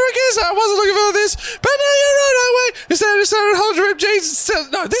to die for a kiss. I wasn't looking for this. But now you're right our way. Instead of started hold your rib jeans.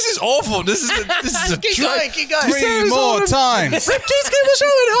 No, this is awful. This is a Keep joke. going, keep going. Three more times. Rip jeans keep on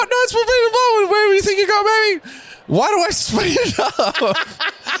showing. Hot nights will be the moment. Where do you think you got, baby? Why do I speed it up?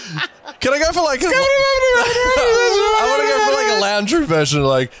 Can I go for like I want to go for like a lounge room version,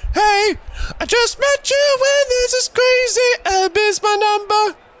 like, hey, I just met you when this is crazy. Miss my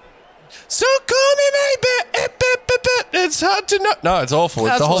number. So call me maybe. It's hard to know. No, it's awful.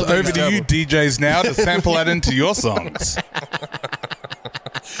 It's the whole thing. Over to you, DJs, now to sample that into your songs.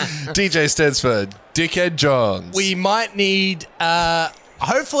 DJ stands for Dickhead Johns. We might need.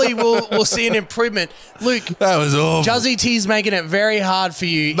 Hopefully, we'll see an improvement. Luke, That was awful. Juzzy T's making it very hard for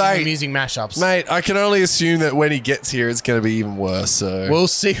you in Mate. the music mashups. Mate, I can only assume that when he gets here, it's going to be even worse. So We'll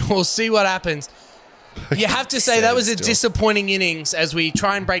see. We'll see what happens. You have to say that was a Still. disappointing innings as we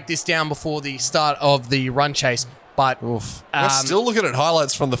try and break this down before the start of the run chase. But we're still looking at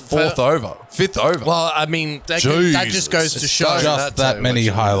highlights from the fifth over. well, I mean, that just goes to Jesus. show. It's Just that so many much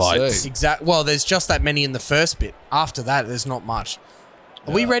to highlights. see. Exact. Well, there's just that many in the first bit. After that, there's not much.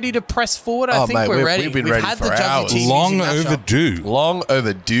 Are we ready to press forward? I Oh, think mate, we're we've ready. been ready had for the Juzzy hours. T Long music mashup. overdue. Long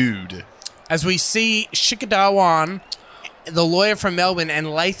overdue. As we see Shikadawan, the lawyer from Melbourne, and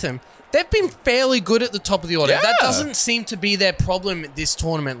Latham, they've been fairly good at the top of the order. Yeah. That doesn't seem to be their problem this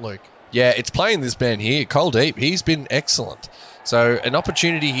tournament, Luke. Yeah, it's playing this man here, Cole Deep. He's been excellent. So an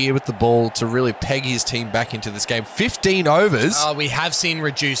opportunity here with the ball to really peg his team back into this game. 15 overs. We have seen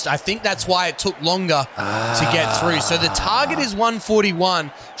reduced. I think that's why it took longer to get through. So the target is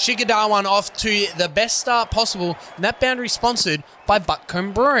 141. Shikadawan off to the best start possible. And that boundary sponsored by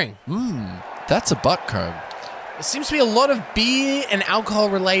Buttcombe Brewing. That's a butt comb. There seems to be a lot of beer and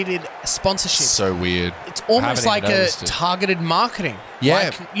alcohol-related sponsorship. So weird. It's almost Haven't like even a noticed it. targeted marketing.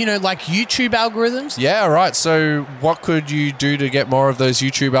 Yeah. Like YouTube algorithms. Yeah, right. So what could you do to get more of those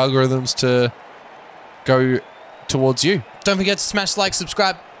YouTube algorithms to go towards you? Don't forget to smash like,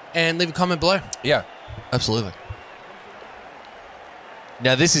 subscribe, and leave a comment below. Yeah, absolutely.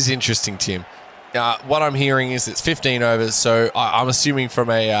 Now, this is interesting, Tim. What I'm hearing is it's 15 overs, so I'm assuming from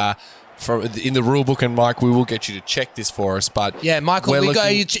in the rule book, and Mike, we will get you to check this for us. But Yeah, Michael, we're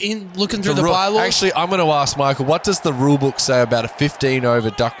looking through the bylaws. Actually, I'm going to ask Michael, what does the rule book say about a 15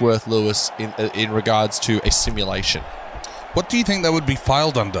 over Duckworth Lewis in regards to a simulation? What do you think that would be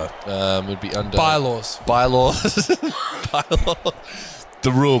filed under? Would be under bylaws. bylaws.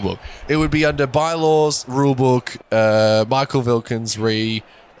 The rule book. It would be under bylaws, rule book, Michael Vilkins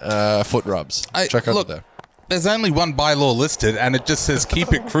foot rubs. Check over Look, there. there's only one bylaw listed, and it just says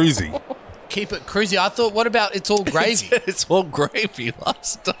keep it cruisy. Keep it cruisy. I thought, what about it's all gravy? It's all gravy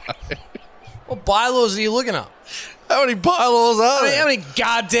last time. What bylaws are you looking at? How many bylaws are there? How many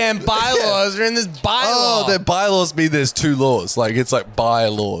goddamn bylaws are in this bylaw? Oh, their bylaws mean there's two laws. Like, it's like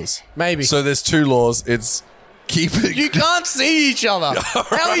bylaws. Maybe. So there's two laws. It's keep it. You can't see each other.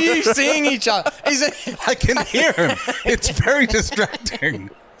 How are you seeing each other? I can hear him. It's very distracting.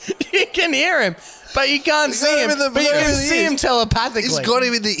 You can hear him, but you can't see him. But you can see him telepathically. He's got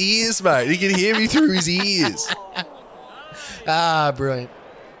him in the ears, mate. He can hear me through his ears. Ah, brilliant.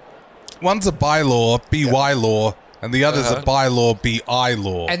 One's a bylaw, BY law, and the other's a bylaw, BI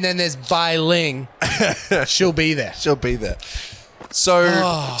law. And then there's Bai Ling. She'll be there. She'll be there.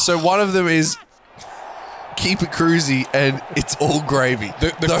 So one of them is keep it cruisy, and it's all gravy.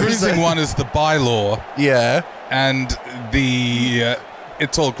 The cruising one is the bylaw, Yeah. and the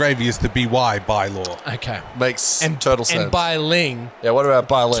it's all gravy is the BY bylaw. Okay. Makes total sense. And Bai Ling, Yeah, what about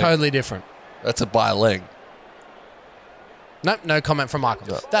Bai Ling? totally different. That's a Bai Ling. Nope, no comment from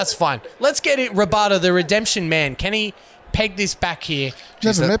Michael. That's fine. Let's get it. Rabada, the redemption man. Can he peg this back here?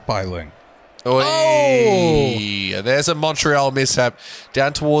 Never met Byling. Oh, there's a Montreal mishap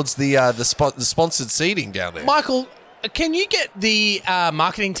down towards the sponsored seating down there. Michael, can you get the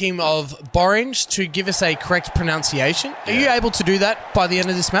marketing team of Borange to give us a correct pronunciation? Are you able to do that by the end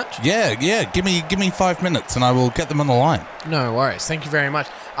of this match? Yeah. Give me 5 minutes, and I will get them on the line. No worries. Thank you very much.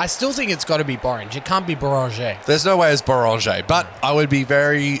 I still think it's got to be Borange. It can't be Boranger. There's no way it's Boranger, but I would be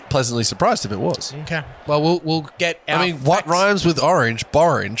very pleasantly surprised if it was. Okay. Well, we'll get. I mean, what rhymes with orange?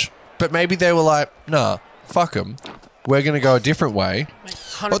 Borange. But maybe they were like, nah, fuck them. We're going to go a different way.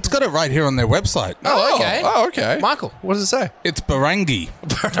 Well, it's got it right here on their website. Oh, okay. Oh, okay. Michael. What does it say? It's Barangi.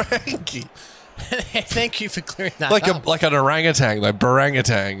 Barangi. Thank you for clearing that Like up. an orangutan, like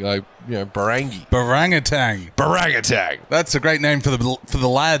barangatang, like, barangi. Barangatang. Barangatang. That's a great name for the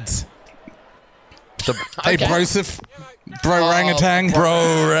lads. Hey, Okay. Broseph. Bro-rangatang.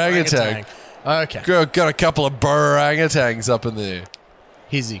 Bro-rangatang. Okay. Got a couple of barangatangs up in there.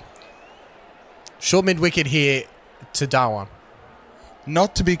 Hizzy. Short mid wicket here to Darwan.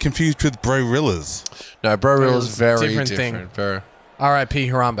 Not to be confused with Bro-rillas. No, Bro-rilla's very Different different. thing. R.I.P.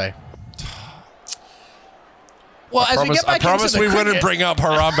 Harambe. Well, as we get I back promise into the we wouldn't cricket, bring up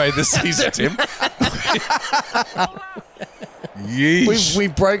Harambe this season, Tim. Yeesh.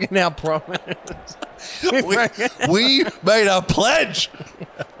 we've broken our promise. We made a pledge.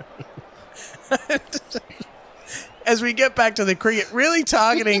 As we get back to the cricket, really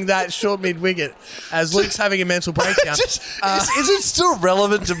targeting that short mid wicket as Luke's having a mental breakdown. Is it still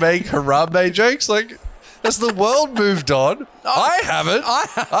relevant to make Harambe jokes? Like, has the world moved on? I haven't.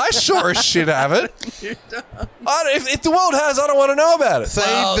 I sure as shit haven't. If the world has, I don't want to know about it.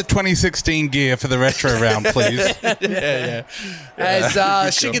 Save the 2016 gear for the retro round, please. As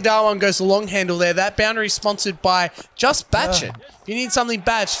Shikhar Dhawan goes to long handle there, that boundary is sponsored by Just Batch It. If you need something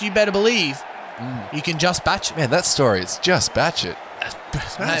batched, you better believe you can just batch it. Man, that story is just batshit.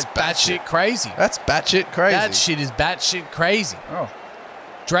 That's batshit crazy. That's batshit crazy. That shit is batshit crazy. Oh.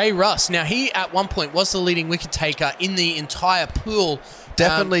 Dre Russ. Now, he at one point was the leading wicket taker in the entire pool.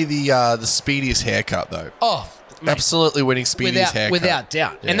 Definitely the speediest haircut, though. Mate, Absolutely winning speediest haircut. without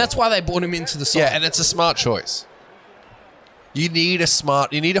doubt. Yeah. And that's why they brought him into the side. Yeah, and it's a smart choice. You need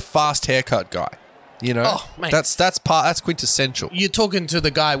a fast haircut guy. You know, Oh, mate. that's quintessential. You're talking to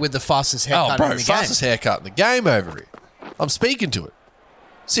the guy with the fastest haircut in the game. Fastest haircut in the game over here. I'm speaking to it.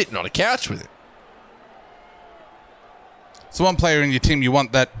 Sitting on a couch with it. So one player in your team you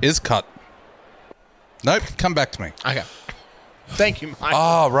want that is cut. Nope, come back to me. Okay. Thank you, Michael.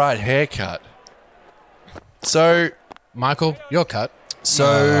 Oh, right, haircut. So, Michael, you're cut.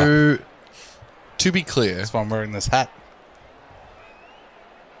 to be clear, That's why I'm wearing this hat.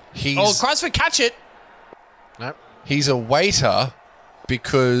 Oh, cries for catch it. Nope. he's a waiter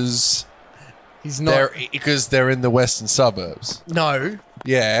because He's not. they're in the western suburbs. No.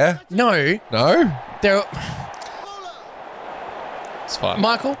 Yeah. No. No? They're... It's fine.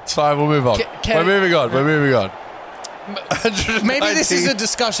 Michael? It's fine. We'll move on. Can- We're moving on. Maybe this is a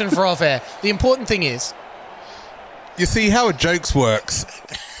discussion for off air. The important thing is, You see how a jokes works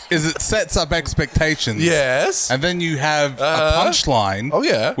is it sets up expectations. Yes. And then you have a punchline. Oh,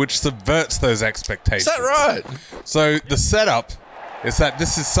 yeah. Which subverts those expectations. Is that right? So the setup is that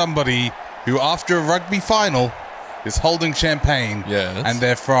this is somebody who, after a rugby final, is holding champagne. Yes. And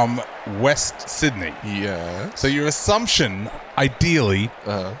they're from West Sydney. Yeah. So your assumption, ideally,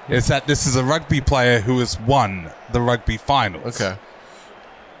 is that this is a rugby player who has won the rugby finals. Okay.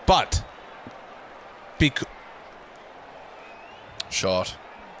 But Shot.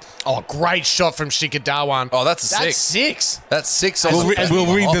 oh, great shot from Shikadawan. Oh, that's a That's six. six. That's six.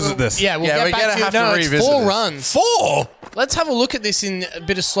 we'll revisit this. Yeah, we'll Yeah, get we're back gonna to have it. to No, it's revisit 4 this. runs. 4. Let's have a look at this in a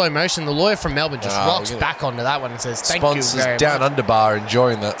bit of slow motion. The lawyer from Melbourne just rocks back onto that one and says, "Thank Sponsors you very down much." under bar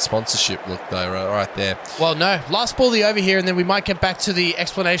enjoying that sponsorship look though, right there. Well, no, last ball the over here, and then we might get back to the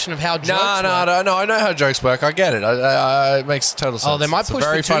explanation of how jokes work. No. I know how jokes work. I get it. It makes total sense. Oh, they might It's a push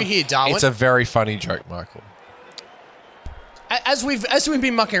very for two here, Darwin. It's a very funny joke, Michael. As we've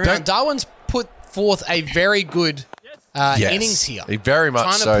been mucking around, Darwin's put forth a very good Yes. innings here. He very much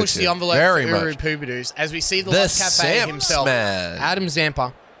Trying so to push too. the envelope Very for Uru much. Pubudu as we see the The Lost Cafe Zamps himself, man. Adam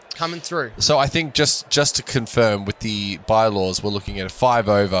Zampa, coming through. So I think just to confirm with the bylaws, we're looking at a 5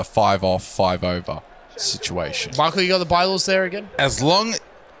 over, 5 off, 5 over situation. Michael, you got the bylaws there again? As long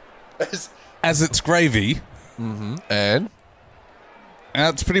as it's gravy, And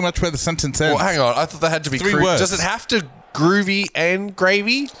that's pretty much where the sentence ends. well, hang on. I thought they had to be 3 words. Does it have to groovy and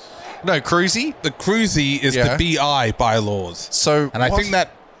gravy? No, cruisy. The cruisy is Yeah. the BI bylaws. So And I what? think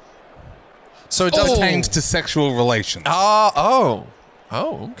that so it does. pertains to sexual relations. Oh,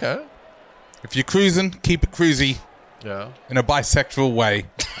 okay. If you're cruising, keep it cruisy Yeah. in a bisexual way.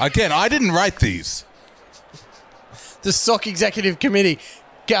 Again, I didn't write these. The Stock Executive Committee,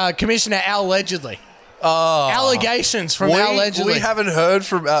 Commissioner Al Allegedly. Allegations from Al Allegedly. We haven't heard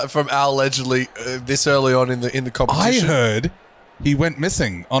from Al allegedly this early on in the I competition. heard he went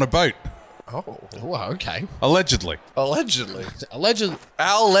missing on a boat. Oh, Oh, okay. Allegedly. Allegedly.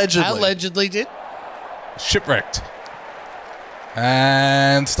 Al allegedly. Allegedly did. Shipwrecked.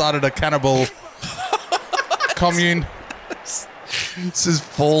 And started a cannibal commune. This is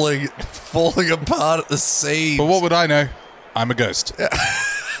falling apart at the seams. But what would I know? I'm a ghost.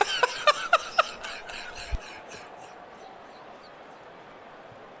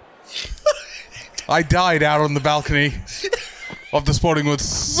 I died out on the balcony of the Sporting Woods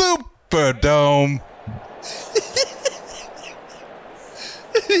Superdome.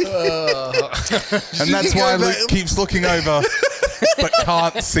 And that's why Luke keeps looking over but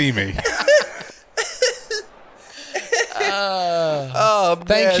can't see me. Oh, man.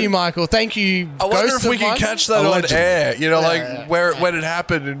 Thank you, Michael. Thank you. I wonder Ghost if we of can Michael. catch that Allegedly. on air. You know, when it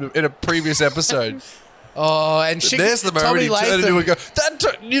happened in a previous episode. Oh, and There's the moment he turned into a go.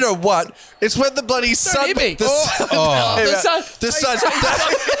 You know what? It's when the bloody sun. hit me. The sun. The sun. The sun.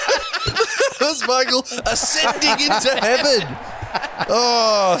 That was Michael ascending into heaven.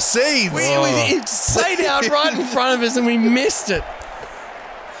 Oh, scenes. It stayed out right in front of us and we missed it.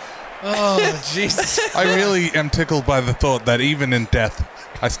 Oh, Jesus. I really am tickled by the thought that even in death,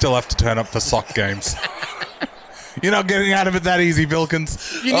 I still have to turn up for sock games. You're not getting out of it that easy,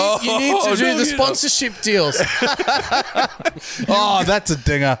 Vilkins. You need to do no, the you're sponsorship deals. Oh, that's a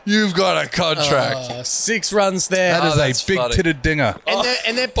dinger. You've got a contract. 6 runs there. That is that's a big-titted dinger.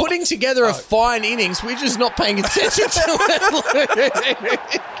 And they're putting together a fine innings. We're just not paying attention to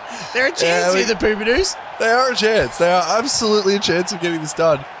it. They're a chance here, the Poopadoos. They are a chance. They are absolutely a chance of getting this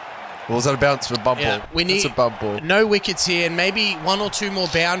done. Well, was that a bounce for a bump ball? We need That's a bump ball. no wickets here and maybe 1 or 2 more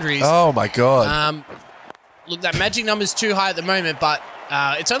boundaries. Oh, my God. Look, that magic number's too high at the moment, but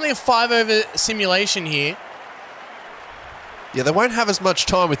it's only a 5 over simulation here. Yeah, they won't have as much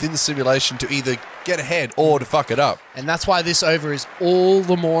time within the simulation to either get ahead or to fuck it up. And that's why this over is all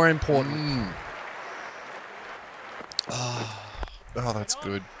the more important. Oh, that's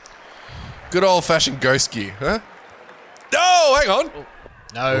good. Good old-fashioned ghost gear, huh? No, hang on.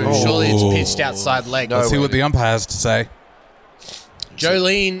 No, surely it's pitched outside leg. No. Let's see what the umpire has to say.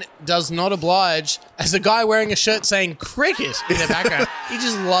 Jolene does not oblige as a guy wearing a shirt saying cricket in the background. He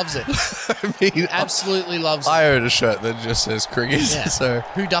just loves it. I mean, Absolutely loves it. I own a shirt that just says cricket, Yeah. so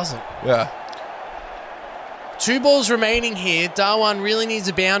Who doesn't? yeah. 2 balls remaining here. Darwan really needs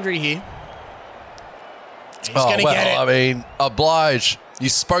a boundary here. He's going to get it. I mean, oblige. You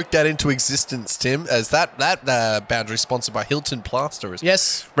spoke that into existence, Tim, as that boundary sponsored by Hilton Plasterers.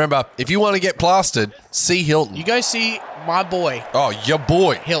 Yes. Remember, if you want to get plastered, see Hilton. You go see my boy, Oh, your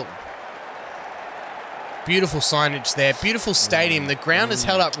boy. Hilton. Beautiful signage there. Beautiful stadium. The ground has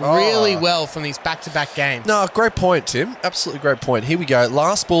held up really well from these back-to-back games. No, great point, Tim. Absolutely great point. Here we go.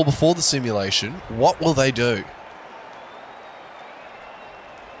 Last ball before the simulation. What will they do?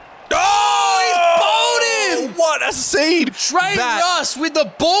 Oh, he's bowled him! What a seed! Trey Russ with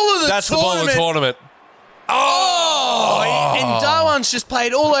the ball of the That's the ball of the tournament. tournament. Oh! And Darwan's just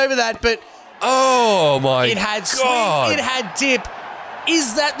played all over that, but Oh my it had God. swing, it had dip.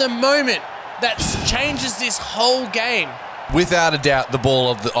 Is that the moment that changes this whole game? Without a doubt, the ball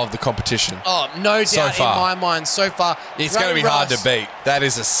of the competition. Oh, no So doubt in far. my mind so far. It's Dre going to be hard to Russ, beat. That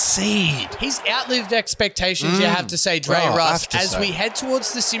is a seed. He's outlived expectations, you have to say, Dre Oh, I Russ. have to As say. we head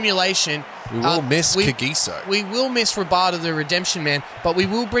towards the simulation, We will miss Kagiso. We will miss Rabada, the Redemption Man, but we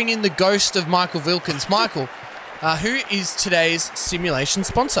will bring in the ghost of Michael Vilkins. Michael, who is today's simulation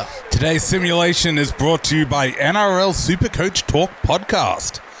sponsor? Today's simulation is brought to you by NRL Supercoach Talk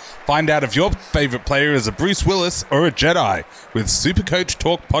Podcast. Find out if your favourite player is a Bruce Willis or a Jedi with Supercoach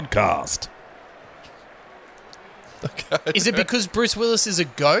Talk Podcast. Is it because Bruce Willis is a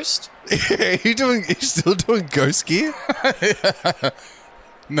ghost? Are you still doing ghost gear?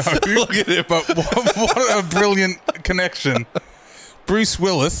 No, Look at it. but what a brilliant connection. Bruce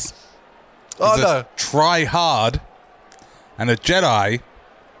Willis Oh, is no. a try hard, and a Jedi,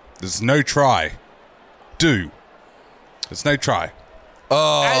 there's no try. There's no try.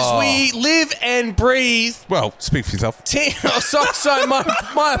 As we live and breathe. Well, speak for yourself. Sorry, my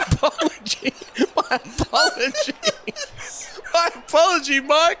apology. My apology,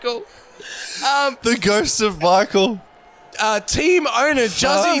 Michael. The ghost of Michael. Team owner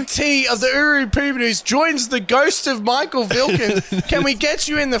Juzzy T of the Uru Poobanoos joins the ghost of Michael Vilkins. Can we get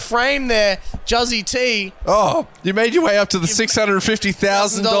you in the frame there, Juzzy T? Oh, you made your way up to the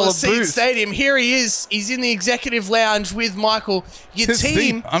 $650,000 seat booth. stadium. Here he is. He's in the executive lounge with Michael. Your His team.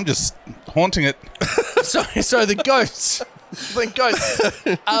 theme, I'm just haunting it. So the ghost. The ghost.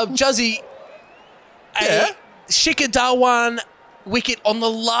 Juzzy. Yeah. Shikhar Dhawan wicket on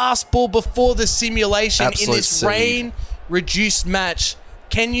the last ball before the simulation in Absolute this seed. rain-reduced match.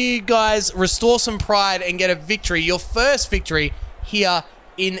 Can you guys restore some pride and get a victory? Your first victory here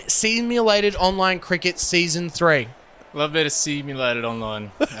in Simulated Online Cricket Season 3. Love a bit of simulated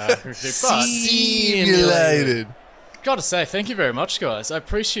online cricket, but Simulated. gotta say, thank you very much, guys. I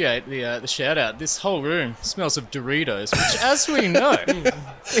appreciate the shout out. This whole room smells of Doritos, which, as we know,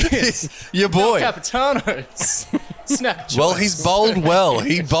 is Your boy. Capitano's snack choice. Well, he's bowled well.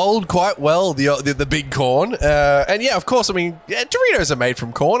 He bowled quite well, the big corn. And yeah, of course, I mean, yeah, Doritos are made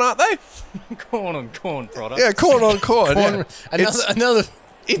from corn, aren't they? corn on corn product. Yeah, corn on corn. yeah. It's Another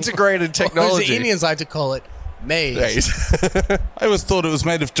integrated what the technology. Indians like to call it, maize. Days. I always thought it was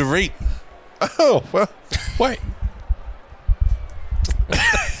made of Dorit. Oh, well, wait.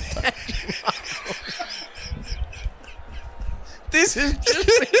 This has just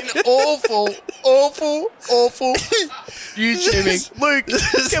been awful YouTubing. Luke,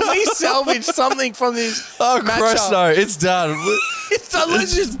 can we salvage something from this? Oh, Christ, matchup? no, it's done. It's done.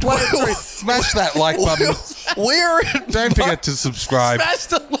 Let's just play it through. Smash that like button. We're at Don't forget to subscribe. Smash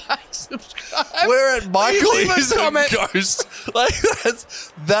the like, subscribe. We're at Michael leave a is a comment? ghost. Like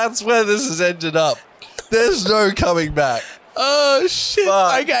that's where this has ended up. There's no coming back. Oh shit!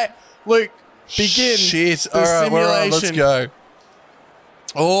 Fuck. Okay, Luke, begin. Shit. the All right, we're on. Let's simulation. go.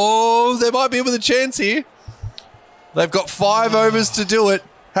 Oh, they might be with a chance here. They've got 5 overs to do it.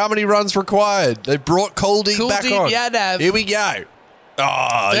 How many runs required? They brought Kuldeep back Kuldeep on. Yadav. Here we go.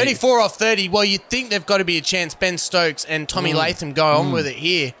 Oh, 34 off 30. Well, you'd think they've got to be a chance. Ben Stokes and Tommy Latham go on with it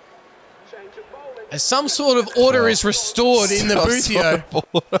here. As some sort of order is restored in the boothio.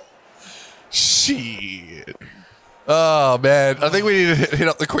 Shit. Oh, man. I think we need to hit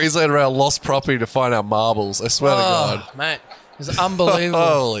up the Queensland around lost property to find our marbles. I swear to God. Oh, mate. It's unbelievable.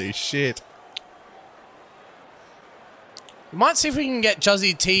 Holy shit. We might see if we can get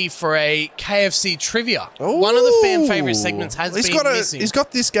Juzzy T for a KFC trivia. One of the fan favourite segments has He's been got missing. He's got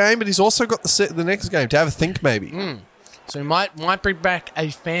this game, but he's also got the next game to have a think, maybe. So we might bring back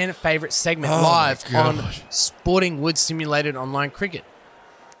a fan favourite segment Oh live my God. on Sporting Woods Simulated Online Cricket.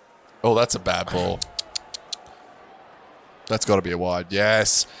 Oh, that's a bad ball. That's got to be a wide.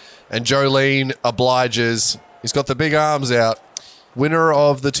 Yes. And Jolene obliges. He's got the big arms out. Winner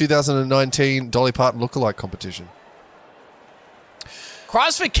of the 2019 Dolly Parton lookalike competition.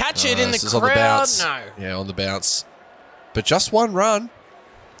 Cries for catch it in the This is on the crowd. bounce. No. Yeah, on the bounce. But just one run.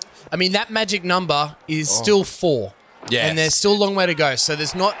 I mean, that magic number is still 4. Yes. And there's still a long way to go. So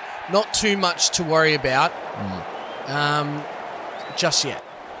there's not too much to worry about just yet.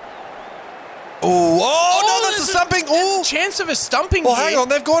 Oh, no, that's a stumping. Oh, Chance of a stumping well, here. hang on.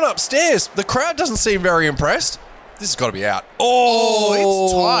 They've gone upstairs. The crowd doesn't seem very impressed. This has got to be out.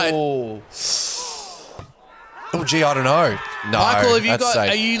 Oh, it's tied. Oh, gee, I don't know. No, Michael, have you that's got?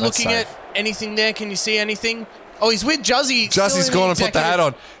 safe. Are you That's looking safe. at anything there? Can you see anything? Oh, he's with Juzzy. Justy's Still in gone and put the hat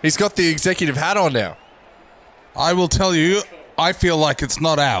on. He's got the executive hat on now. I will tell you, I feel like it's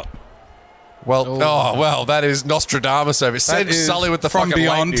not out. Well, well, that is Nostradamus over. Send is Sully with the from fucking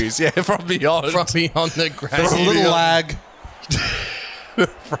beyond. late news. Yeah, from beyond. from beyond the There's grass. a little lag.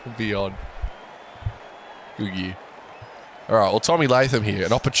 From beyond. Googie. All right, well, Tommy Latham here.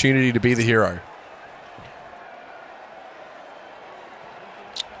 An opportunity to be the hero.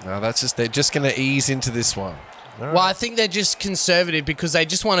 No, they're just going to ease into this one. Well, I think they're just conservative because they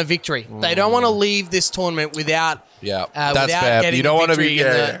just want a victory. They don't want to leave this tournament without Yeah, that's without fair. getting You don't a want to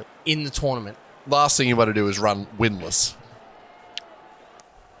victory be. in the tournament. Last thing you want to do is run winless.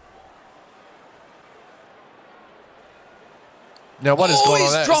 Now, what is going on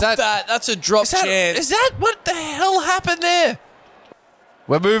he's there? dropped that. That's a drop chance. Is that what the hell happened there?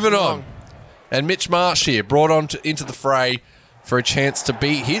 We're moving on. And Mitch Marsh here brought on into the fray for a chance to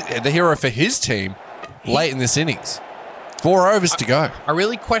be the hero for his team late in this innings. 4 overs to go. I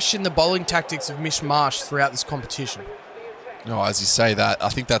really question the bowling tactics of Mitch Marsh throughout this competition. Oh, as you say that, I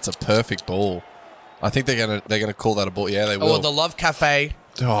think that's a perfect ball. I think they're gonna call that a ball. Yeah, they will. Oh, the Love Cafe,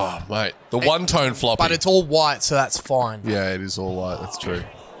 Oh, mate, the one-tone floppy. but it's all white, so that's fine. Yeah, it is all white. That's true.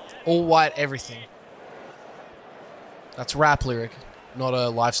 All white, everything. That's rap lyric, not a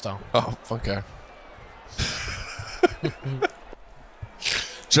lifestyle. Oh, okay.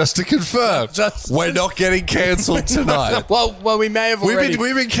 Just to confirm, we're not getting cancelled tonight. Well, we may have already.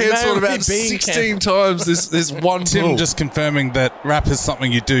 We've been cancelled we may about have been 16 times this one Tim pool. just confirming that rap is something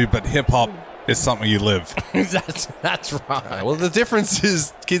you do, but hip hop is something you live. That's right. Well, the difference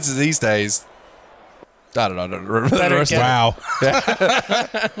is kids these days. I don't know. I don't remember They the don't rest get of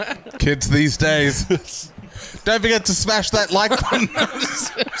it. Wow. Kids these days. Don't forget to smash that like button.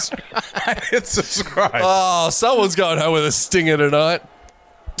 Hit subscribe. Oh, someone's going home with a stinger tonight.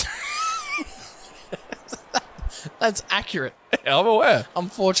 That's accurate. I'm aware.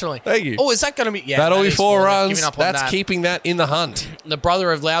 Unfortunately. Thank you. Oh, is that going to be? Yeah, That'll that be is 4 They've runs. given up on That's that. keeping that in the hunt. The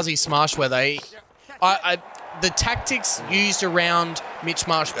brother of Lousy Smarshweather. The tactics used around Mitch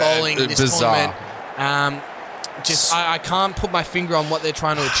Marsh bowling this bizarre. tournament. I can't put my finger on what they're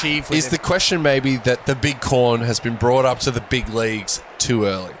trying to achieve with Is the question maybe that the big corn has been brought up to the big leagues too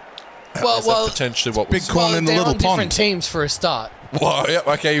early? Is that potentially what big was... corn in the they're little on different pond. teams for a start. Whoa, yep,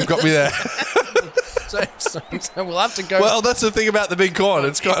 okay, you've got me there. So we'll have to go. Well, that's the thing about the big corn.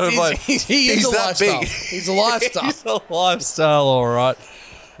 It's kind of like he is he's a that lifestyle. big. He's a lifestyle. He's a lifestyle, all right.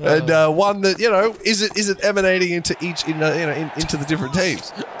 And one that isn't emanating into into the different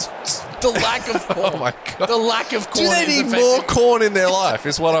teams. The lack of corn. Oh my god! The lack of corn. Do they is need affecting- more corn in their life?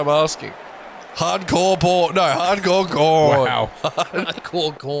 Is what I'm asking. Hardcore corn. No, hardcore corn. Wow.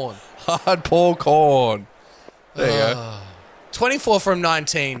 Hardcore corn. Hardcore corn. There you go. 24 from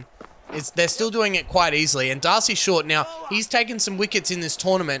 19. They're still doing it quite easily. And Darcy Short, now, he's taken some wickets in this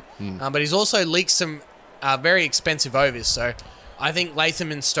tournament, but he's also leaked some very expensive overs. So I think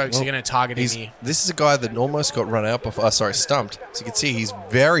Latham and Stokes are going to target him here. This is a guy that almost got run out before. Stumped. So you can see he's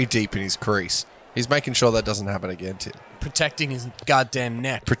very deep in his crease. He's making sure that doesn't happen again, Tim. Protecting his goddamn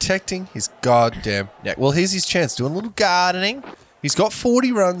neck. Protecting his goddamn neck. Well, here's his chance. Doing a little gardening. He's got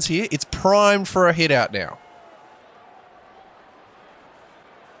 40 runs here. It's primed for a hit out now.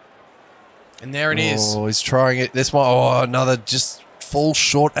 And there it is. Oh, he's trying it. This one. Oh, another just fall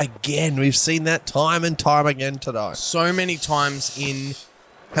short again. We've seen that time and time again today. So many times in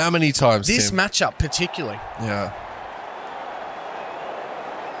How many times, this Tim? matchup, particularly. Yeah.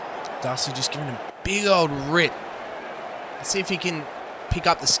 Darcy just giving him a big old rip. Let's see if he can pick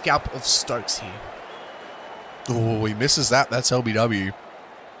up the scalp of Stokes here. Oh, he misses that. That's LBW.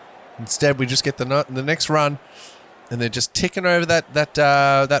 Instead, we just get the next run, and they're just ticking over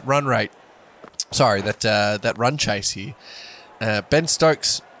that run rate. Sorry, that run chase here. Ben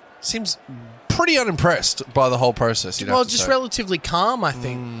Stokes seems pretty unimpressed by the whole process. Well, just relatively calm, I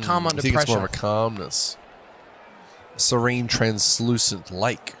think. Calm under I think pressure. it's more of a calmness. Serene, translucent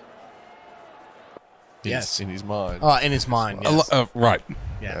lake. Yes. in his mind. Oh, in his mind, yes. Right.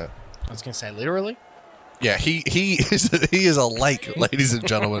 Yeah. I was going to say literally. Yeah, he is a lake, ladies and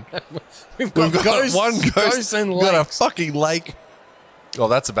gentlemen. We've We've got one ghost. ghosts and We've got a lakes. fucking lake. Oh,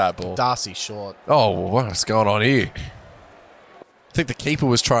 that's a bad ball. Darcy Short. Oh, what's going on here? I think the keeper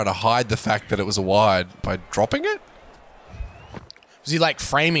was trying to hide the fact that it was a wide by dropping it. Was he like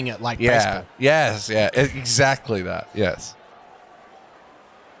framing it like Yeah. baseball? Yes. Yeah. Exactly that. Yes.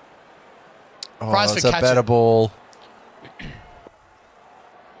 Prize it's for a catch better it. ball.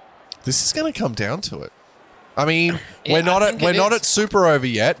 This is going to come down to it. I mean, Yeah, we're not I at think we're it not is. at super over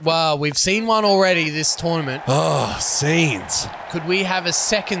yet. Well, we've seen one already this tournament. Oh, scenes. Could we have a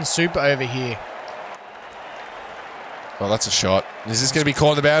second super over here? Oh, that's a shot. Is this going to be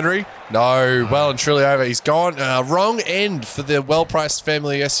caught on the boundary? No. Well and truly over. He's gone. Wrong end for the well-priced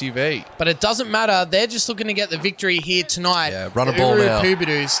family SUV. But it doesn't matter. They're just looking to get the victory here tonight. Yeah, run a The ball Uru now.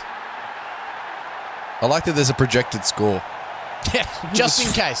 Poobadoos. I like that there's a projected score. Yeah, just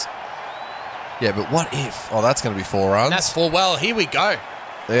in case. Yeah, but what if? Oh, that's going to be 4 runs. That's for well. Here we go.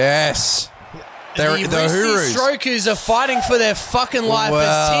 Yes. They're the the Risty Hurus. Strokers are fighting for their fucking life Wow.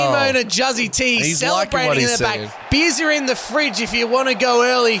 as team owner Juzzy T He's celebrating liking what in he's the saying. back. Beers are in the fridge if you want to go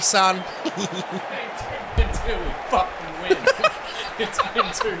early, son. Until we fucking win. It's been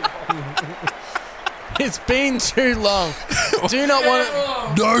too long. It's been too long. Do not want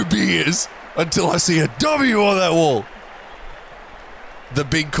to. No beers until I see a W on that wall. The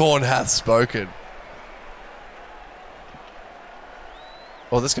big corn hath spoken.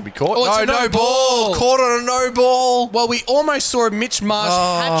 Oh, this can be caught. Oh, it's no, a no no ball. ball. Caught on a no ball. Well, we almost saw a Mitch Marsh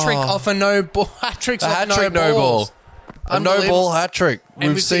hat trick off a no ball. Hat tricks A off hat no trick, no ball. balls. A no Unbelievable. ball hat trick.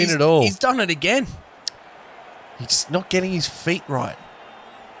 And We've seen he's- it all. He's done it again. He's not getting his feet right.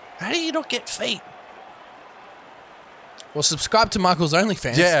 How do you not get feet? Well, subscribe to Michael's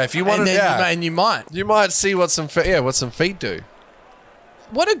OnlyFans. Yeah, if you want and to- then yeah. and you might. You might see what some feet do.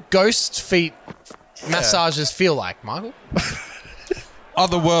 What do ghost feet massages feel like, Michael?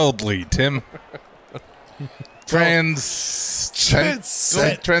 Otherworldly, Tim.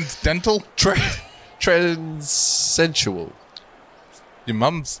 Transcendental? Transensual. Your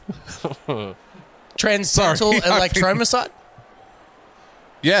mum's. Transcendental Sorry, I electromicide?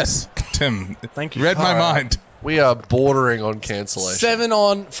 Yes, Tim. Thank you. Read my All right. mind. We are bordering on cancellation. 7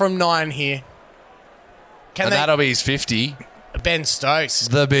 on from 9 here. Can And they? that'll be his 50. Ben Stokes.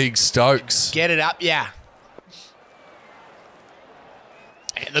 The big Stokes. Get it up, yeah.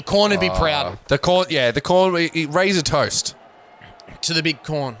 The corn would be proud The corn, raise a toast. to the big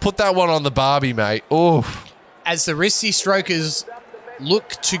corn. Put that one on the Barbie, mate. Oof. As the Risty Strokers look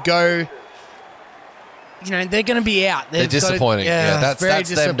to go, they're going to be out. They're disappointing. That's very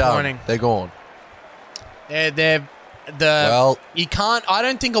them disappointing. done. They're gone. You can't. I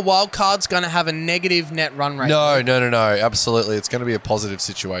don't think a wild card's going to have a negative net run rate. No. Absolutely. It's going to be a positive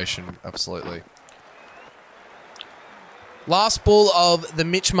situation. Absolutely. Last ball of the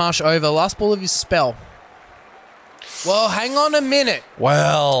Mitch Marsh over. Last ball of his spell. Well, hang on a minute.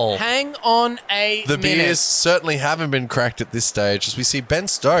 Well, Hang on a the minute. beers certainly haven't been cracked at this stage as we see Ben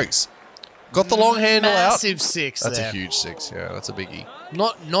Stokes got the long handle out. Massive 6 That's there. a huge 6. Yeah, that's a biggie.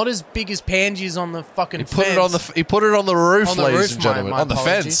 Not as big as Pangy's on the fucking He put fence. it on he put it on the roof, On the ladies roof, and gentlemen, my on the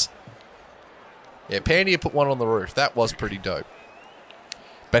apologies. fence. Yeah, Pandia put one on the roof. That was pretty dope.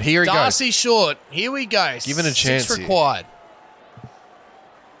 But here he goes. Darcy Short. Here we go. Given a chance 6 here. required.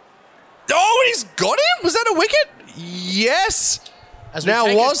 Oh, he's got him. Was that a wicket? Yes. As we Now,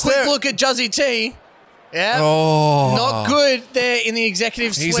 take was a quick there- look at Juzzy T. Yeah. Oh, Not good there in the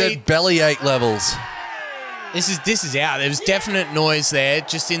executive He's suite. at bellyache levels. This is out. There was definite noise there,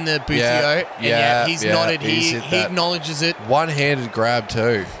 just in the Boothio. Yeah, And yeah, he's yeah, nodded. he's He hit that. acknowledges it. One-handed grab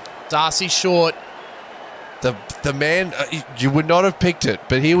too. Darcy Short. The man, you would not have picked it,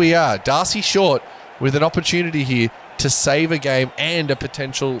 but here we are. Darcy Short with an opportunity here to save a game and a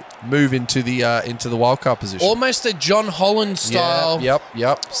potential move into the wildcard position. Almost a John Holland style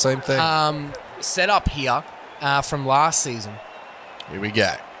Yep. Same thing. setup here from last season. Here we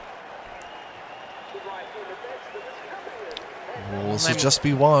go. Oh, this will just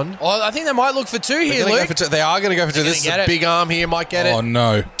be one. Oh, I think they might look for 2 They're here, gonna go Luke. for two. They are going to go for 2. They're This is gonna a get it. big arm here. Might get it. Oh,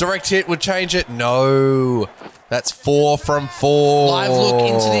 no. Direct hit would change it. No. That's 4 from 4. Live look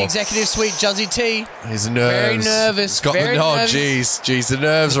into the executive suite. Juzzy T. His nerves. Very nervous, He's got very the, nervous. Jeez, the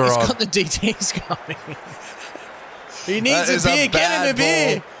nerves are He's on. got the DTs going. He needs That a is beer. Get bad him a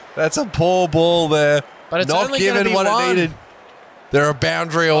beer. ball. That's a poor ball there. But it's not only gonna given be what one. it needed. They're a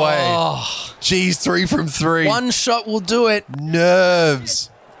boundary away. Oh, Jeez, 3 from 3. one shot will do it. Nerves.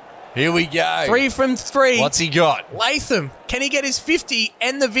 Here we go. 3 from 3. What's he got? Latham. Can he get his 50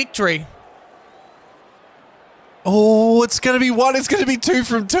 and the victory? Oh, it's going to be 1. It's going to be 2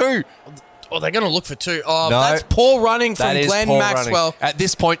 from 2. Oh, they're going to look for 2. Oh, No. that's poor running from That is Glenn poor Maxwell. running. At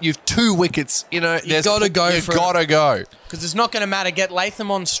this point, you've 2 wickets. There's gotta go You've for it. got to go. Because it's not going to matter. Get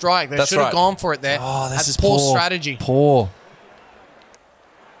Latham on strike. They That's should have right. gone for it there. Oh, this that's is poor strategy. Poor.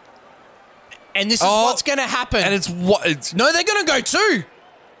 And this is Oh, what's going to happen. And it's what? It's no, they're going to go 2.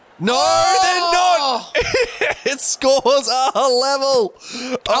 No, they're not. Its scores are level.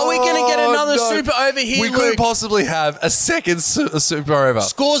 Are we going to get another super over here, We Luke? couldn't possibly have a second super over.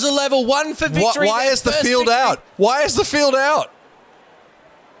 Scores are level 1 for victory. Why Their is the first field victory. out? Why is the field out?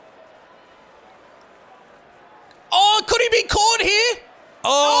 Oh, could he be caught here?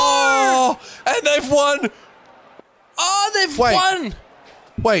 Oh, and they've won. Oh, they've Wait. won.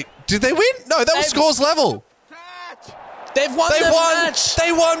 Wait, did they win? No, that was They've- scores level. They've won They the won. match.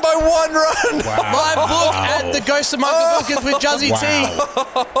 They won by 1 run. Live look at the ghost of Michael Lucas with Juzzy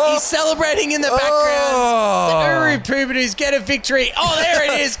T. He's celebrating in the background. The Uru Puberties get a victory. Oh, there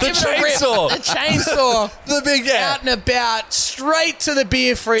it is. The Give it a rip. chainsaw. The chainsaw. The big Out and about. Straight to the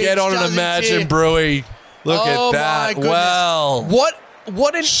beer fridge. Get on Juzzy and Imagine T. Brewery. Look Oh, at that. my goodness. Well,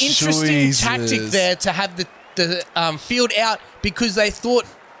 What an interesting Jesus. tactic there to have the field out because they thought,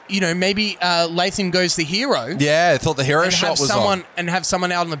 maybe Latham goes the hero. yeah, I thought the hero And shot have was someone on. and have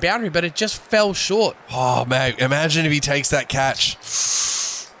someone out on the boundary, but it just fell short. Oh man, imagine if he takes that catch.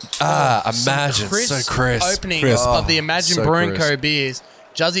 Imagine so crisp. Opening Crisp. of the Imagine so Brewing Co. crisp. beers.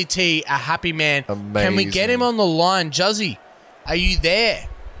 Juzzy T, a happy man. Can we Amazing. get him on the line? Juzzy, are you there?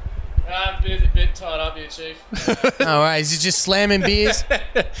 A bit tied up here, Chief. All right, is he just slamming beers?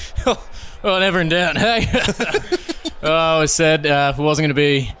 Well, never in doubt, hey? I said if it wasn't going to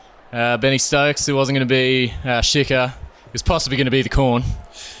be Benny Stokes, it wasn't going to be Shicker, it was possibly going to be the Corn.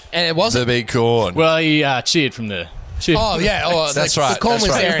 And it The wasn't. big corn. Well, he cheered from the... Oh, yeah. Oh, That's the right, corn that's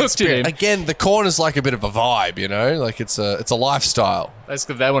was right. there in Looked at spirit. him. Again, the corn is like a bit of a vibe, like it's a lifestyle.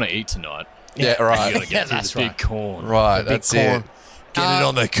 Basically, if they want to eat tonight, Yeah, right. Yeah, that's the right. big Corn. Right, big that's corn. it. Get it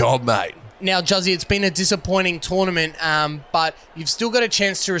on the cob, mate. Now, Juzzy, it's been a disappointing tournament, but you've still got a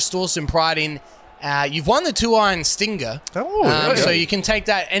chance to restore some pride in. You've won the 2-iron Stinger, Oh, so you can take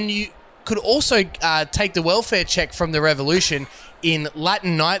that, and you could also take the welfare check from the Revolution in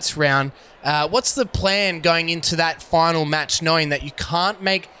Latin Nights round. What's the plan going into that final match, knowing that you can't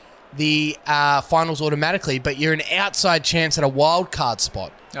make the finals automatically, but you're an outside chance at a wild card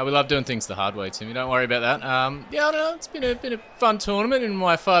spot? We love doing things the hard way, Timmy. Don't worry about that. Yeah, I don't know. It's been a fun tournament in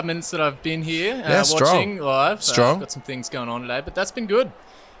my 5 minutes that I've been here strong. watching live. Strong. Got some things going on today, but that's been good.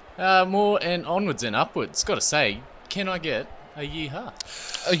 More and onwards and upwards. Got to say, can I get a yeehaw?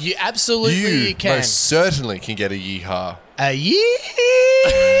 You absolutely You can. most certainly can get a yeehaw. A Yeehaw!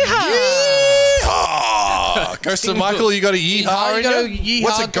 Ghost of Michael, you got a yeehaw Yeehaw, you in got a you? yeehaw,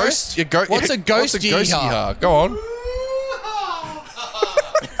 What's a ghost? ghost? What's a ghost yeehaw? Go on.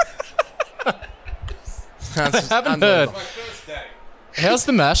 Haven't heard. How's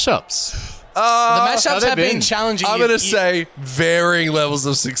the mashups? The How mashups they have been been? challenging. I'm You- going to you- say varying levels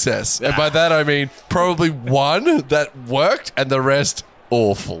of success. And by that, I mean probably one that worked and the rest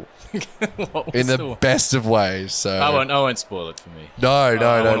awful. What In was the best of ways. So I won't spoil it for me. No, I no,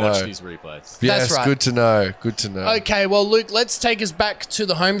 wanna watch no. these replays. Yes, That's right. good to know. Good to know. Okay, well, Luke, let's take us back to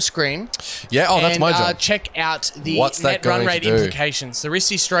the home screen. Yeah, oh, that's and, my job. check out the What's that net run going to rate do? implications. The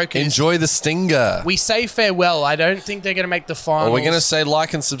Risty Strokers. Enjoy the stinger. We say farewell. I don't think they're going to make the finals. Are we going to say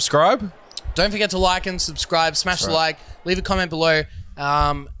like and subscribe? Don't forget to like and subscribe. Smash the right. like. Leave a comment below.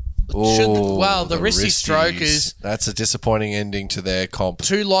 The Risty Wristies. Strokers, That's a disappointing ending to their comp.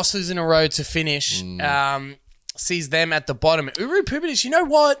 2 losses in a row to finish, sees them at the bottom. Uru Puberties, you know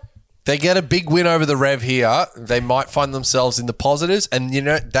what? They get a big win over the Rev here. They might find themselves in the positives, and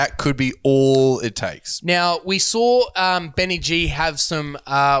that could be all it takes. Now, we saw Benny G have some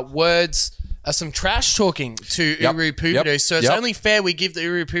words, some trash talking to Yep, Uru Puberties, yep, so it's yep. only fair we give the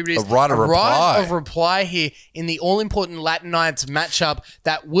Uru Puberties A right of reply. of reply here in the all-important Latin Nights matchup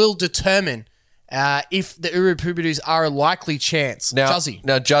that will determine if the Uru Puberties are a likely chance. Juzzy.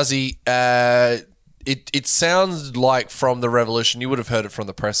 Now, Juzzy, it sounds like from the Revolution, you would have heard it from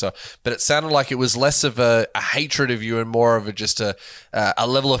the presser, but it sounded like it was less of a hatred of you and more of just a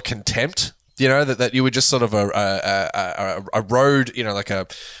level of contempt. That you were just sort of a road, like what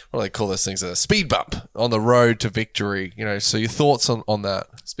do they call those things? A speed bump on the road to victory. So your thoughts on that?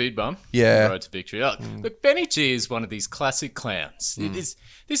 Speed bump. Yeah. Road to victory. Oh, Look, Benny G is one of these classic clowns.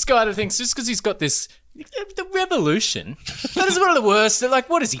 This guy that thinks just because he's got this. The Revolution? That is one of the worst. They're like,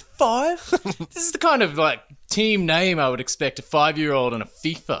 what is he, 5? This is the kind of team name I would expect a 5-year-old on a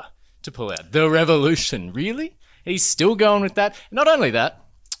FIFA to pull out. The Revolution. Really? He's still going with that. Not only that,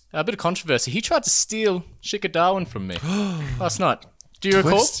 a bit of controversy. He tried to steal Shicker Darwin from me last night. Do you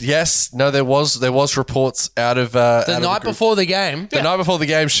recall? Yes. No, there was reports out of The night before the game. The night before the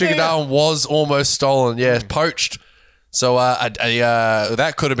game, Sugar Darwin was almost stolen. Yeah, poached. So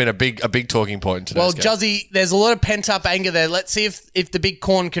that could have been a big talking point in today's Well, game. Juzzy, there's a lot of pent-up anger there. Let's see if the Big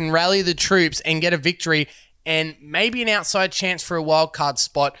Corn can rally the troops and get a victory and maybe an outside chance for a wild card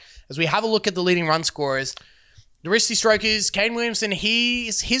spot. As we have a look at the leading run scorers, the Risty Strokers, Kane Williamson,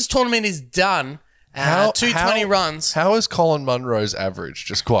 his tournament is done. 220 runs. How is Colin Munro's average,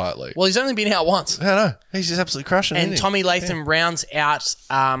 just quietly? Well, he's only been out once. I don't know. He's just absolutely crushing it. And Tommy Latham rounds out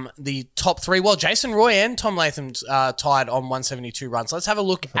the top three. Well, Jason Roy and Tom Latham tied on 172 runs. Let's have a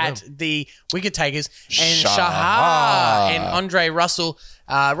look at the wicket takers. And Shahar and Andre Russell.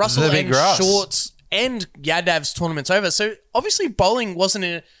 Russell The big and Russ. Shorts and Yadav's tournament's over. So obviously bowling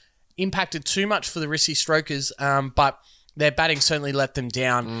wasn't impacted too much for the Risty Strokers, but their batting certainly let them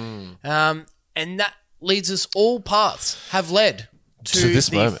down. And that leads us, all paths have led to this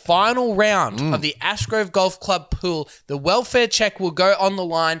the moment. final round of the Ashgrove Golf Club pool. The welfare check will go on the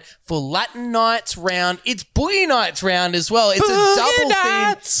line for Latin Nights round. It's Boogie Nights round as well. It's a double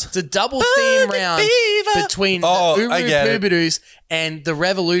theme. It's a double theme round between the I get it. Uru-Poobadoos and the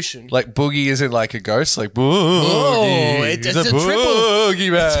Revolution. Like Boogie is in like a ghost, like Boogie. Oh, it's He's a triple.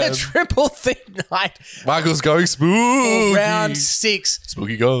 Boogie man. It's a triple theme night. Michael's going spooky. Round 6.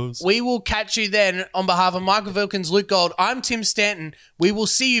 Spooky goes. We will catch you then on behalf of Michael Vilkins, Luke Gold. I'm Tim Stanton. We will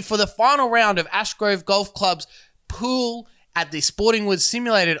see you for the final round of Ashgrove Golf Club's pool at the Sporting Woods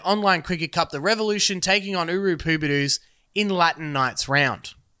Simulated Online Cricket Cup. The Revolution taking on Uru-Poobadoos in Latin Nights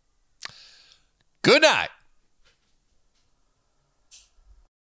round. Good night.